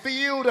I am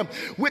filled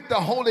with the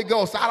Holy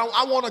Ghost.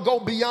 I want to go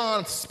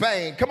beyond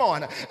Spain. Come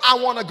on. I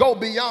want to go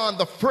beyond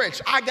the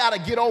French. I got to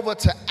get over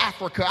to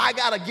Africa. I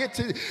got to get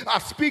to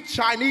speak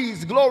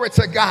Chinese. Glory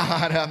to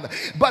God.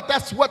 But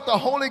that's what the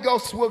Holy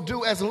Ghost will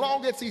do as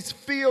long as he's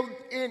filled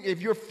in,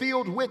 if you're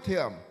filled with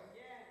him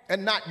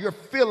and not you're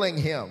filling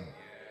him.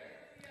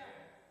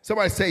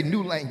 Somebody say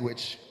new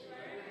language.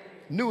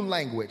 New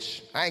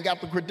language. I ain't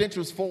got the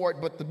credentials for it,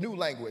 but the new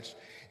language.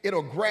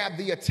 It'll grab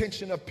the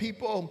attention of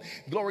people,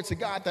 glory to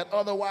God, that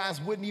otherwise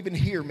wouldn't even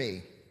hear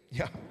me.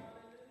 Yeah.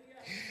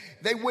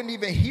 They wouldn't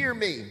even hear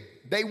me.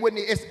 They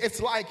wouldn't.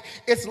 It's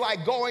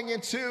like going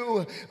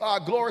into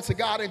glory to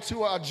God,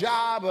 into a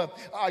job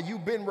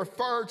you've been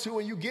referred to,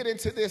 and you get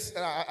into this.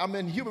 I'm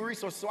in human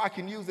resources, so I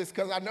can use this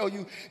because I know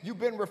you've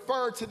been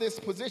referred to this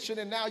position,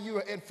 and now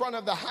you're in front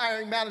of the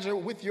hiring manager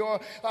with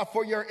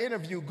for your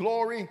interview.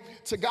 Glory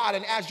to God.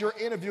 And as you're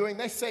interviewing,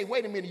 they say,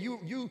 "Wait a minute,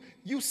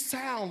 you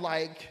sound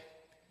like."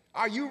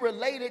 Are you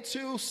related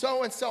to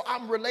so-and-so?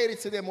 I'm related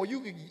to them. Or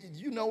you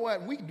know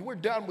what? We're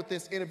done with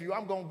this interview.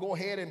 I'm going to go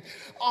ahead and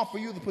offer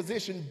you the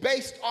position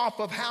based off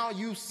of how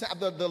you,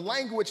 the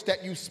language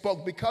that you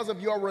spoke, because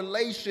of your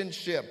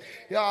relationship.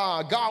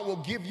 God will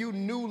give you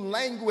new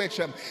language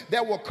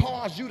that will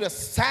cause you to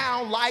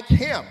sound like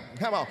him.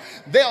 Come on.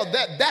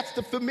 That's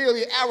the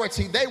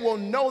familiarity. They will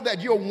know that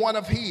you're one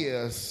of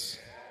his.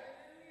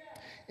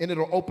 And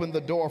it'll open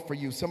the door for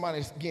you.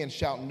 Somebody again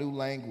shout new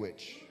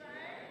language.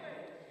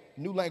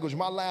 New language.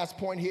 My last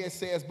point here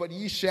says, but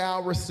ye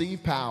shall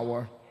receive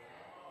power.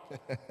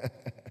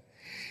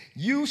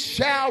 You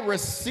shall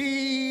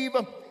receive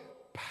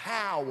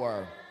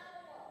power.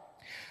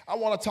 I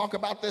want to talk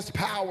about this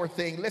power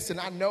thing. Listen,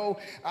 I know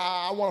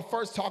I want to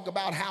first talk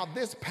about how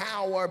this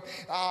power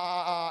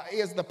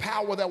is the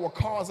power that will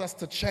cause us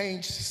to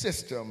change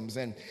systems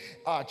and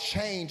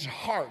change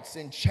hearts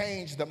and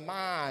change the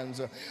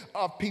minds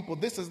of people.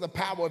 This is the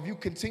power. If you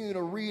continue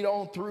to read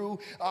on through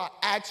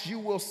Acts, you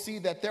will see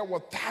that there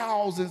were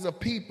thousands of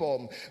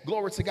people,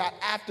 glory to God,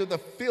 after the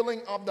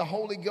filling of the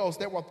Holy Ghost.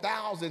 There were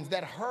thousands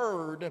that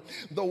heard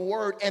the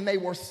word and they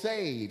were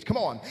saved. Come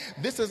on.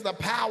 This is the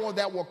power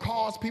that will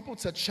cause people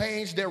to change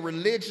their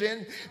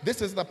religion.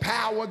 This is the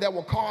power that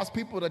will cause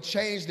people to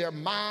change their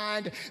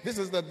mind. This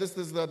is the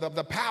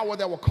power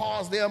that will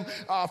cause them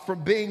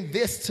from being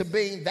this to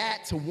being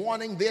that, to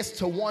wanting this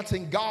to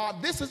wanting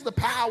God. This is the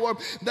power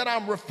that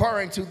I'm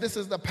referring to. This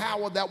is the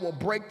power that will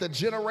break the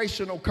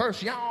generational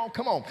curse. Y'all,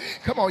 come on,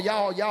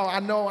 y'all. I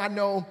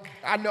know.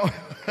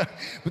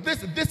 But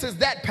this is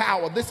that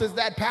power. This is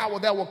that power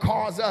that will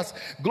cause us,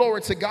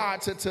 glory to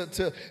God,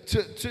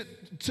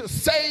 to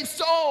save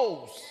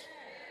souls.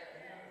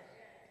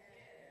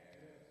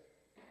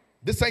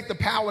 This ain't the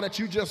power that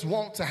you just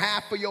want to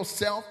have for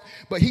yourself,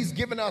 but he's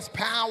given us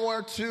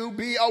power to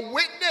be a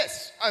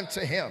witness unto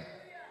him.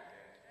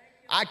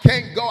 I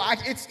can't go.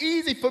 It's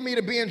easy for me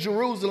to be in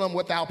Jerusalem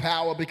without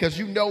power because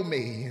you know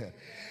me.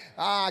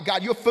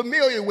 God, you're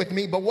familiar with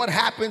me, but what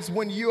happens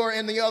when you're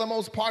in the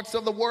othermost parts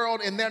of the world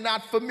and they're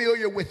not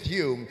familiar with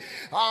you?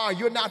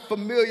 You're not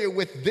familiar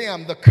with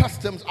them. The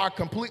customs are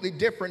completely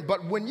different.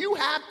 But when you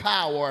have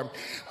power,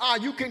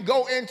 you can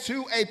go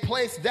into a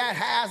place that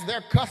has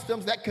their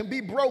customs that can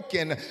be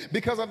broken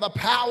because of the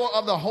power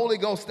of the Holy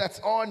Ghost that's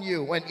on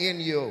you and in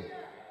you.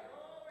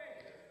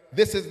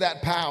 This is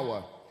that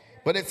power.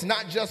 But it's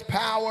not just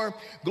power,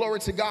 glory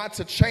to God,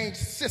 to change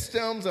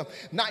systems,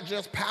 not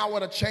just power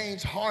to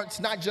change hearts,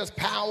 not just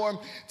power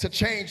to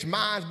change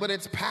minds, but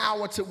it's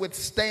power to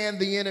withstand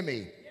the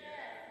enemy.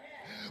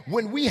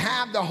 When we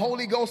have the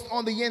Holy Ghost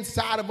on the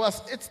inside of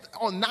us, it's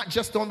not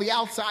just on the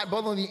outside,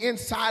 but on the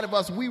inside of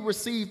us, we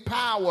receive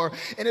power,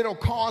 and it'll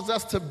cause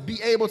us to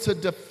be able to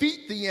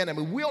defeat the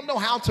enemy. We'll know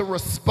how to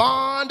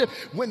respond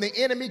when the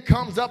enemy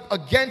comes up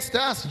against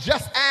us,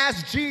 just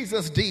as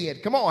Jesus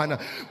did. Come on.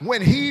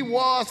 When he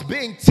was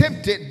being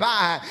tempted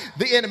by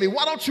the enemy.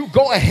 Why don't you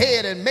go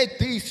ahead and make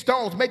these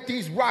stones, make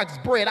these rocks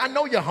bread? I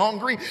know you're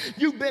hungry.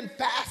 You've been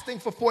fasting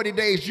for 40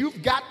 days.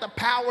 You've got the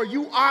power.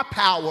 You are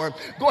power.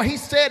 Go, he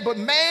said, but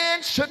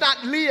man should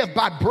not live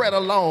by bread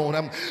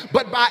alone,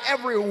 but by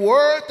every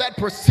word that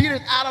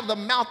proceedeth out of the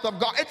mouth of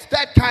God. It's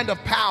that kind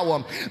of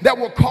power that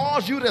will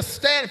cause you to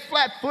stand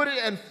flat-footed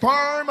and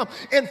firm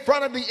in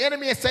front of the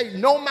enemy and say,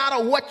 no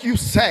matter what you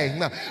say,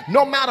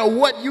 no matter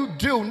what you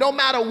do, no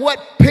matter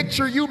what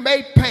picture you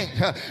may paint,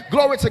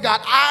 glory to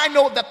God, I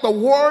know that the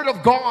word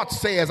of God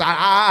says,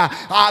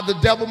 the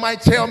devil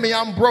might tell me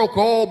I'm broke,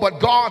 but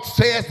God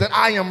says that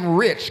I am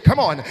rich. Come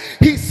on.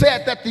 He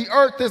said that the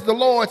earth is the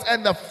Lord's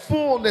and the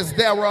fullness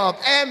thereof,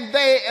 and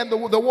they and the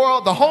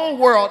world, the whole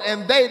world,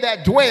 and they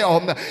that dwell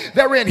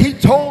therein. He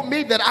told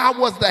me that I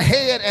was the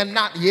head and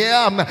not,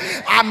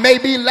 I may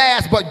be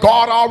last, but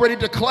God already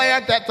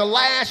declared that the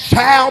last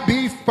shall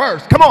be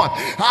first. Come on.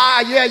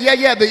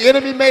 The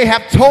enemy may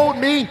have told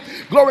me,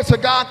 glory to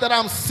God, that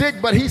I'm sick,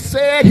 but he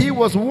said he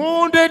was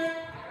wounded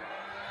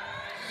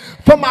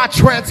for my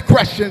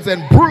transgressions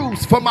and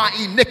bruised for my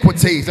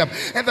iniquities, and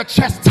the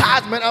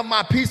chastisement of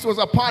my peace was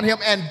upon him,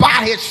 and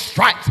by his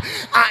stripes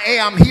I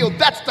am healed.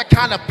 That's the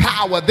kind of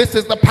power. This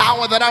is the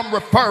power that I'm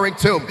referring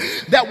to,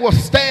 that will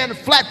stand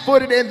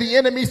flat-footed in the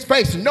enemy's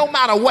face. No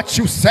matter what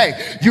you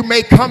say, you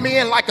may come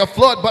in like a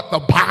flood, but the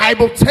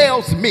Bible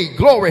tells me,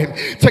 glory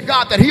to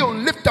God, that he'll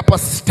lift up a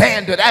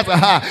standard as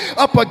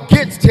up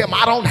against him.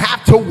 I don't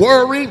have to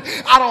worry.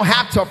 I don't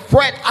have to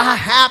fret. I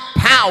have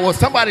power.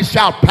 Somebody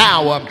shout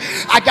power.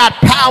 I got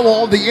power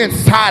on the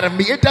inside of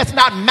me. It does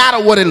not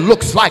matter what it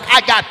looks like.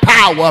 I got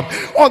power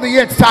on the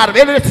inside of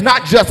it. And it's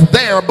not just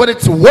there, but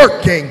it's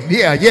working.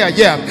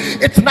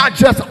 It's not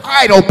just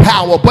idle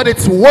power, but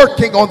it's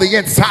working on the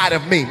inside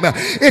of me.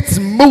 It's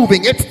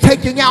moving. It's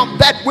taking out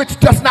that which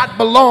does not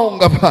belong,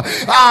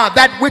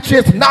 that which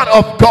is not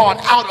of God,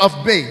 out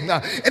of me.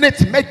 And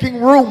it's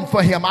making room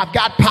for him. I've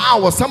got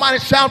power. Somebody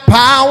shout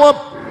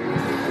power.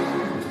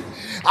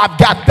 I've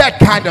got that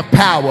kind of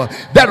power,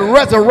 that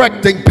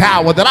resurrecting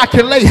power, that I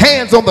can lay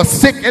hands on the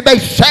sick and they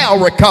shall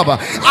recover.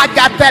 I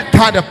got that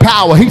kind of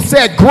power. He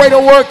said,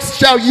 greater works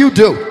shall you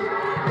do.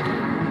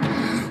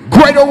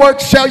 Greater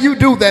works shall you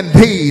do than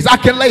these. I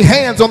can lay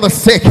hands on the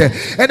sick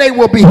and they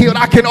will be healed.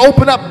 I can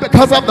open up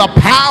because of the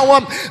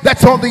power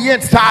that's on the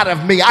inside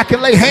of me. I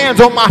can lay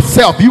hands on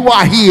myself. You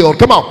are healed.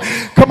 Come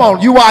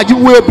on. You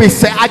will be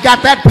saved. I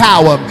got that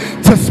power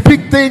to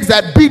speak things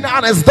that be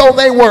not as though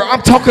they were.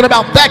 I'm talking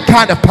about that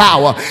kind of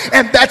power.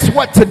 And that's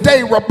what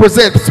today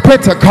represents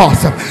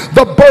Pentecost,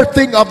 the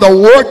birthing of the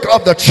work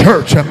of the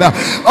church.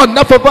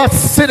 Enough of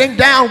us sitting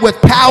down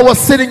with power,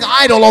 sitting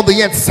idle on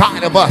the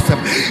inside of us.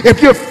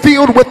 If you're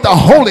filled with the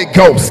Holy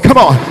Ghost, come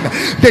on,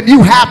 then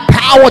you have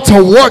power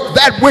to work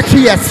that which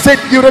he has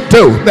sent you to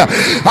do.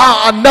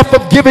 Enough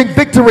of giving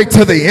victory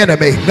to the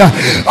enemy,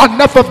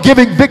 enough of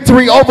giving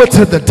victory over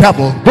to the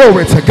devil.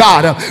 Glory to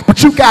God.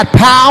 But you got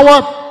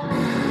power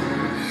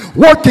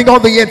working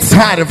on the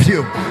inside of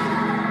you.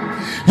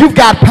 You've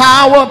got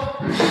power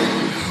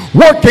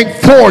working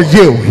for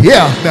you.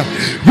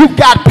 You've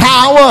got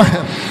power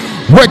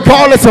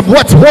regardless of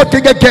what's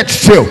working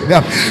against you.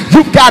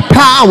 You've got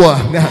power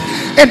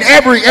in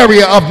every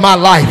area of my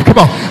life. Come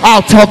on,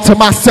 I'll talk to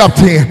myself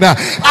then.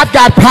 I've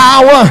got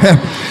power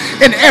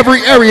in every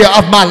area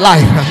of my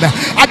life.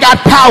 I got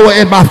power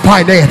in my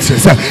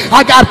finances.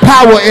 I got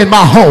power in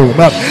my home.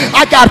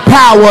 I got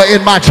power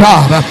in my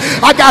job.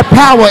 I got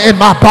power in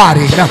my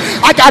body.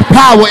 I got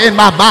power in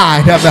my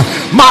mind.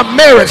 My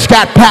marriage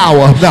got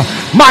power.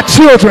 My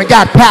children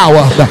got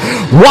power.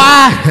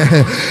 Why?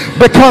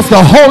 Because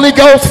the Holy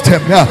Ghost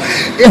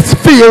has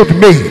filled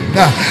me.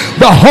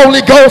 The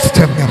Holy Ghost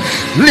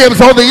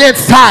lives on the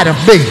inside of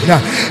me.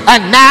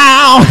 And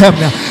now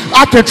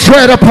I can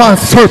tread upon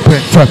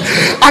serpents.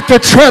 I can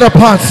tread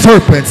upon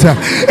serpents.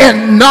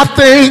 And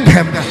nothing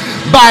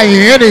by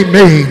any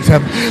means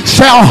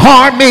shall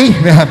harm me.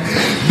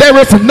 There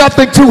is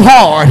nothing too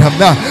hard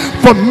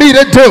for me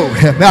to do.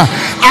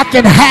 I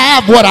can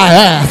have what I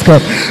ask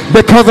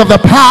because of the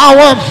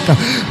power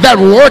that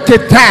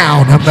worketh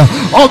down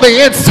on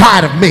the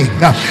inside of me.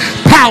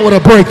 Power to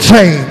break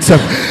chains,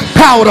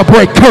 power to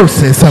break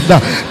curses,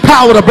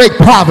 power to break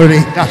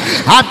poverty.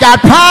 I've got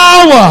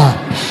power.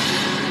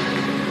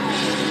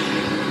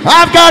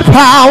 I've got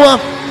power.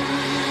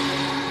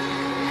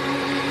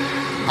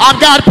 I've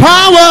got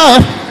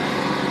power.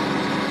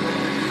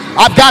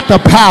 I've got the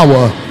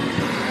power.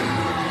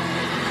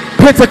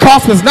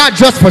 Pentecost is not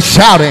just for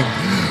shouting,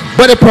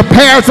 but it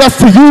prepares us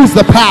to use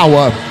the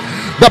power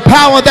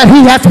that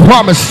he has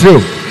promised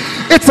you.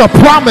 It's a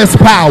promised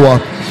power.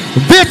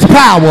 This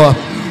power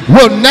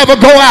will never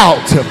go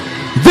out.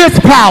 This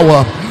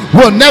power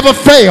will never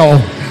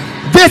fail.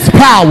 This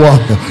power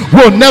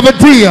will never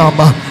dim.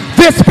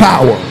 this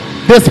power,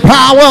 this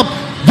power,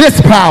 this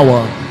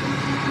power,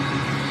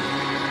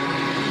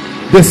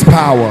 this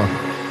power.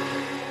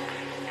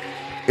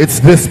 It's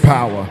this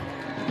power.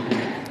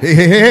 Hey,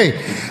 hey, hey,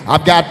 hey.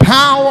 I've got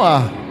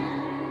power.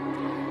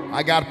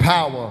 I got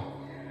power.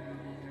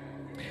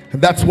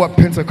 And that's what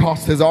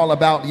Pentecost is all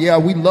about. Yeah,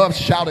 we love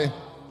shouting.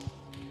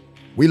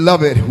 We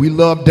love it. We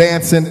love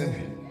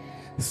dancing,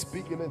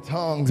 speaking in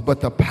tongues, but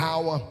the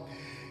power,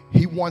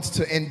 he wants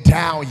to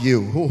endow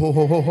you. Ho, ho,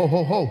 ho, ho, ho,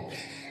 ho, ho.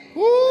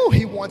 Ooh,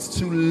 he wants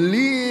to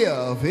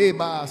live. Hey,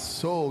 my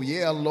soul.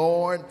 Yeah,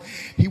 Lord.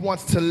 He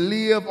wants to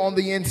live on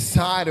the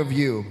inside of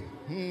you.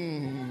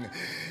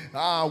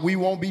 We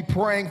won't be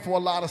praying for a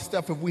lot of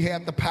stuff if we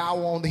have the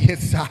power on the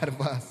inside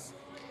of us.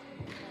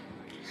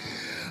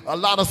 A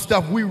lot of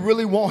stuff we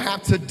really won't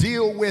have to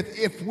deal with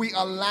if we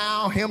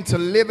allow him to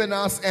live in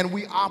us and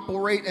we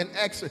operate and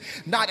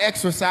not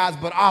exercise,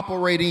 but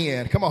operate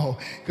in. Come on,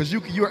 because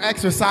you're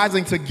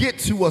exercising to get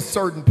to a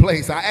certain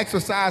place. I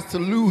exercise to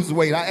lose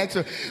weight.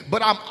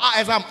 But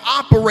as I'm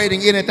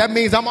operating in it, that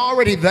means I'm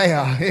already there.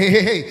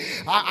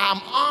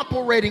 I'm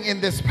operating in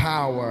this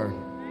power.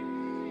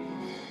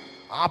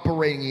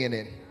 Operating in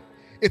it.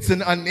 It's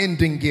an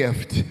unending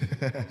gift.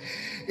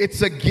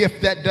 It's a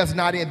gift that does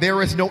not end.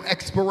 There is no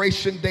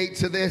expiration date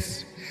to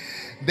this.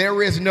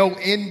 There is no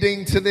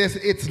ending to this.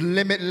 It's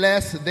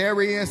limitless.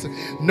 There is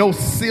no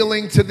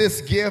ceiling to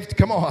this gift.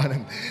 Come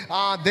on.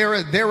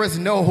 There is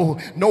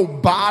no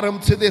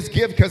bottom to this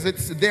gift, because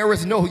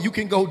you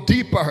can go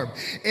deeper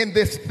in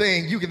this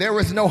thing. There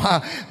is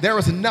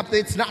nothing.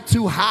 It's not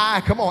too high.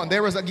 Come on.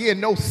 There is,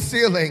 again, no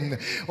ceiling.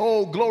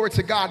 Oh, glory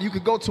to God. You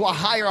could go to a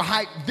higher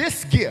height.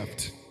 This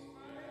gift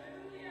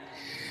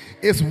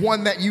is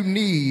one that you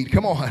need.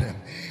 Come on.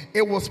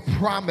 It was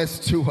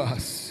promised to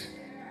us.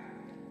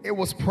 It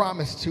was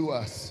promised to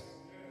us.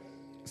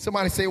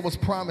 Somebody say, it was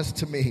promised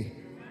to me.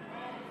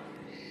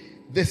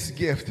 This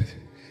gift.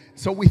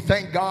 So we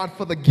thank God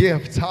for the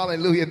gift,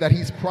 hallelujah, that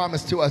he's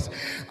promised to us.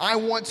 I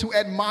want to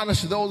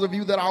admonish those of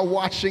you that are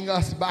watching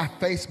us by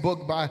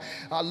Facebook, by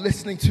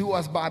listening to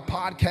us by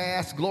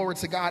podcast, glory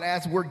to God,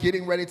 as we're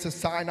getting ready to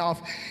sign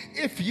off.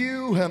 If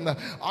you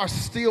are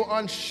still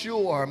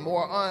unsure,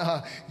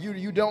 or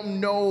you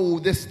don't know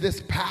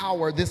this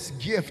power, this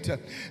gift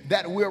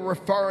that we're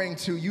referring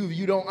to,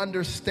 you don't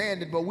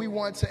understand it, but we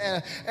want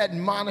to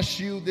admonish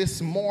you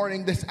this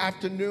morning, this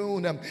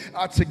afternoon,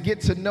 to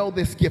get to know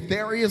this gift.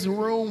 There is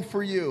room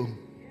for you.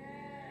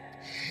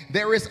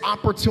 There is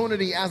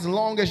opportunity as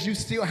long as you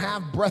still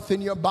have breath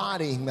in your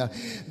body.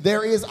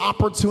 There is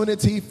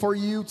opportunity for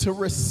you to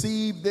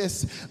receive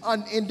this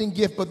unending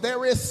gift, but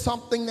there is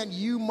something that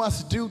you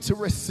must do to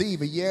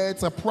receive it. Yeah,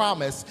 it's a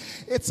promise.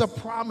 It's a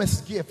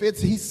promised gift.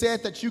 He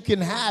said that you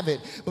can have it,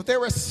 but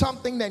there is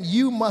something that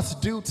you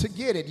must do to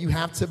get it. You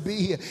have to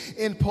be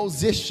in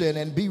position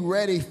and be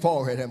ready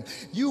for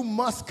it. You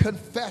must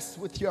confess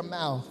with your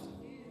mouth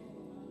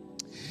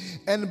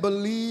and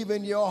believe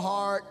in your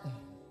heart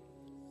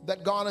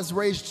that God has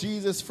raised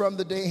Jesus from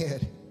the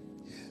dead.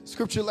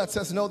 Scripture lets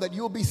us know that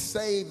you'll be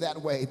saved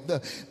that way.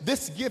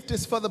 This gift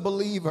is for the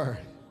believer.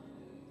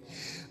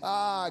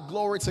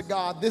 Glory to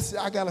God.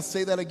 I got to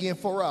say that again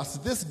for us.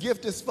 This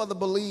gift is for the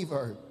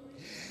believer.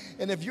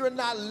 And if you're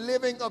not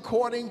living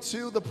according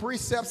to the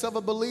precepts of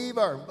a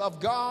believer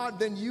of God,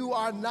 then you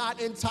are not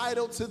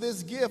entitled to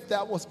this gift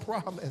that was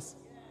promised.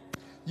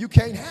 You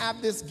can't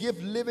have this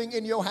gift living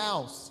in your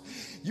house.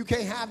 You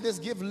can't have this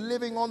gift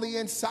living on the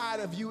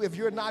inside of you if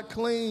you're not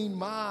clean.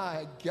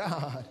 My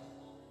God.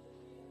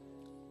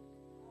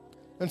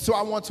 And so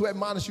I want to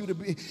admonish you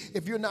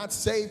if you're not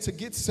saved, to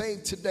get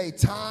saved today.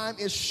 Time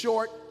is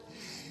short.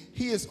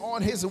 He is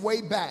on his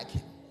way back.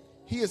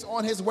 He is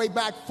on his way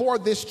back for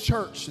this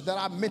church that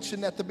I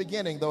mentioned at the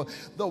beginning.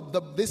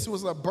 This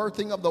was a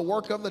birthing of the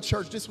work of the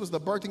church. This was the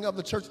birthing of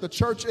the church. The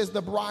church is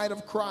the bride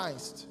of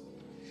Christ.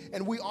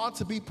 And we ought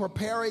to be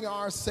preparing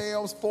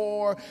ourselves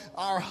for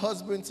our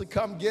husband to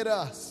come get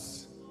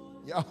us.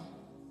 Yeah.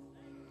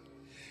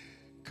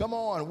 Come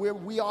on,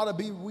 we ought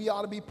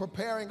to be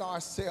preparing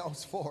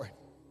ourselves for it.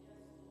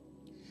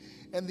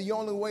 And the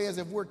only way is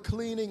if we're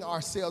cleaning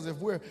ourselves, if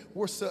we're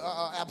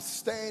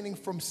abstaining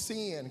from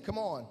sin. Come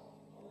on.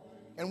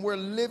 And we're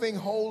living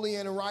holy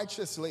and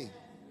righteously.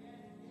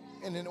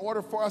 And in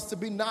order for us to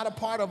be not a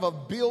part of a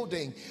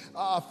building,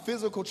 a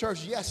physical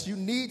church, yes, you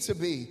need to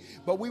be.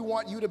 But we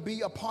want you to be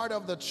a part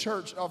of the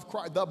church of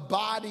Christ, the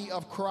body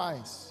of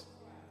Christ.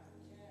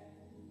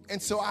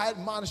 And so I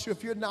admonish you,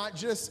 if you're not,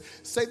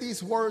 just say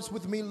these words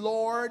with me.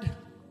 Lord,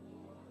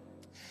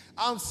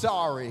 I'm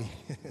sorry.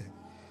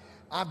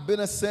 I've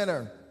been a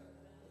sinner.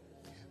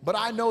 But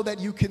I know that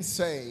you can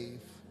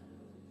save.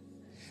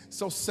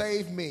 So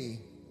save me.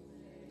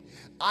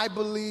 I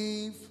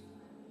believe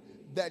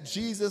that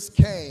Jesus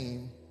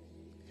came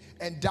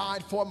and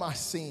died for my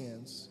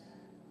sins,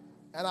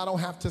 and I don't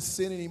have to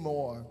sin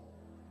anymore.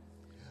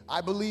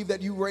 I believe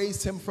that you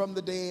raised him from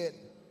the dead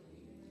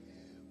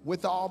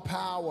with all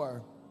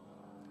power,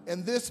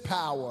 and this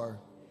power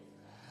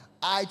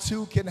I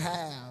too can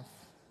have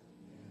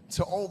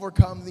to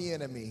overcome the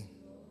enemy.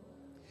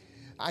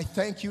 I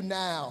thank you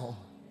now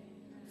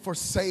for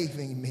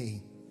saving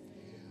me.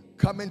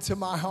 Come into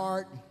my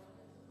heart,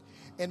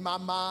 in my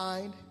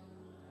mind,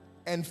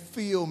 and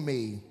fill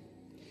me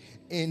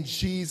in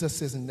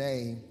Jesus'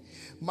 name.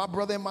 My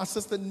brother and my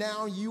sister,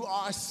 now you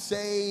are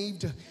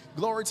saved.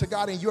 Glory to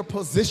God, and you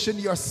position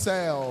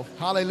yourself.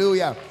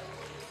 Hallelujah.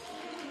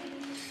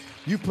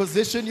 You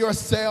position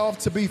yourself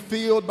to be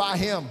filled by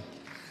him.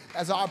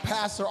 As our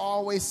pastor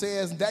always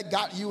says, that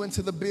got you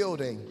into the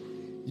building.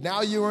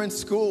 Now you're in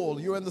school,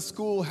 you're in the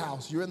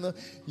schoolhouse, you're in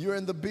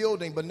the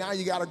building, but now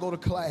you got to go to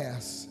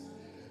class.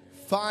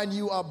 Find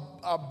you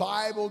a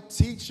Bible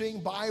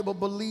teaching, Bible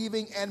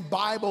believing, and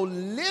Bible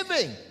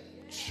living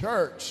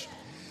church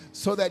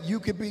so that you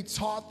can be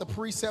taught the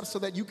precepts, so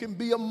that you can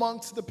be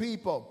amongst the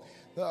people,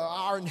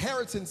 our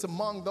inheritance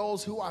among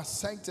those who are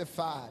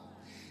sanctified.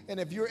 And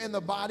if you're in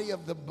the body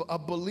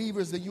of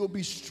believers, then you'll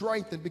be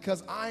strengthened,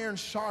 because iron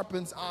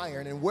sharpens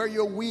iron. And where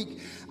you're weak,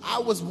 I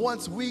was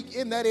once weak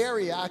in that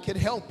area. I can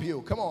help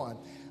you. Come on.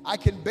 I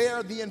can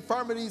bear the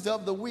infirmities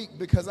of the weak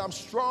because I'm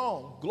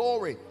strong.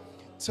 Glory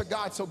to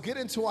God. So get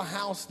into a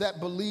house that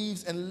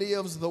believes and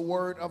lives the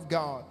word of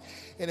God.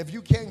 And if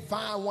you can't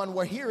find one,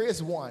 well, here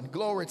is one.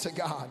 Glory to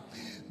God.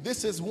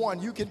 This is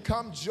one. You can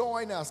come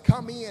join us.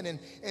 Come in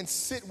and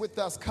sit with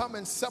us. Come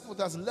and sup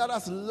with us. Let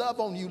us love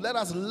on you. Let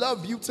us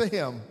love you to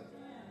him.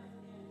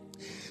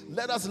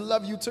 Let us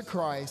love you to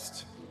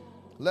Christ.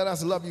 Let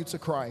us love you to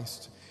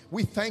Christ.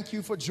 We thank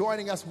you for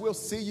joining us. We'll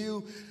see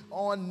you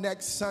on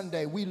next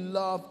Sunday. We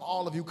love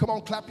all of you. Come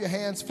on, clap your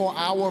hands for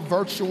our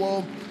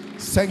virtual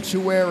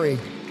sanctuary.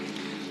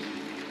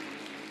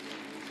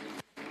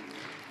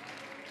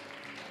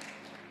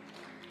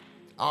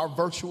 Our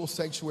virtual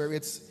sanctuary.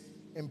 It's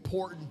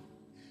important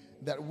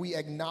that we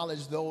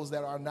acknowledge those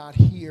that are not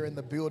here in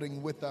the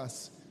building with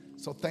us.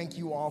 So thank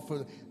you all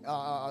for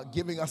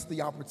giving us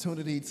the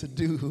opportunity to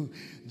do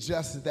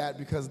just that,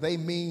 because they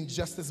mean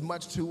just as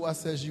much to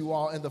us as you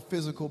all in the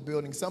physical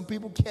building. Some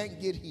people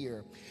can't get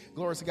here,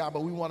 glory to God,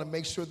 but we want to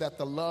make sure that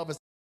the love is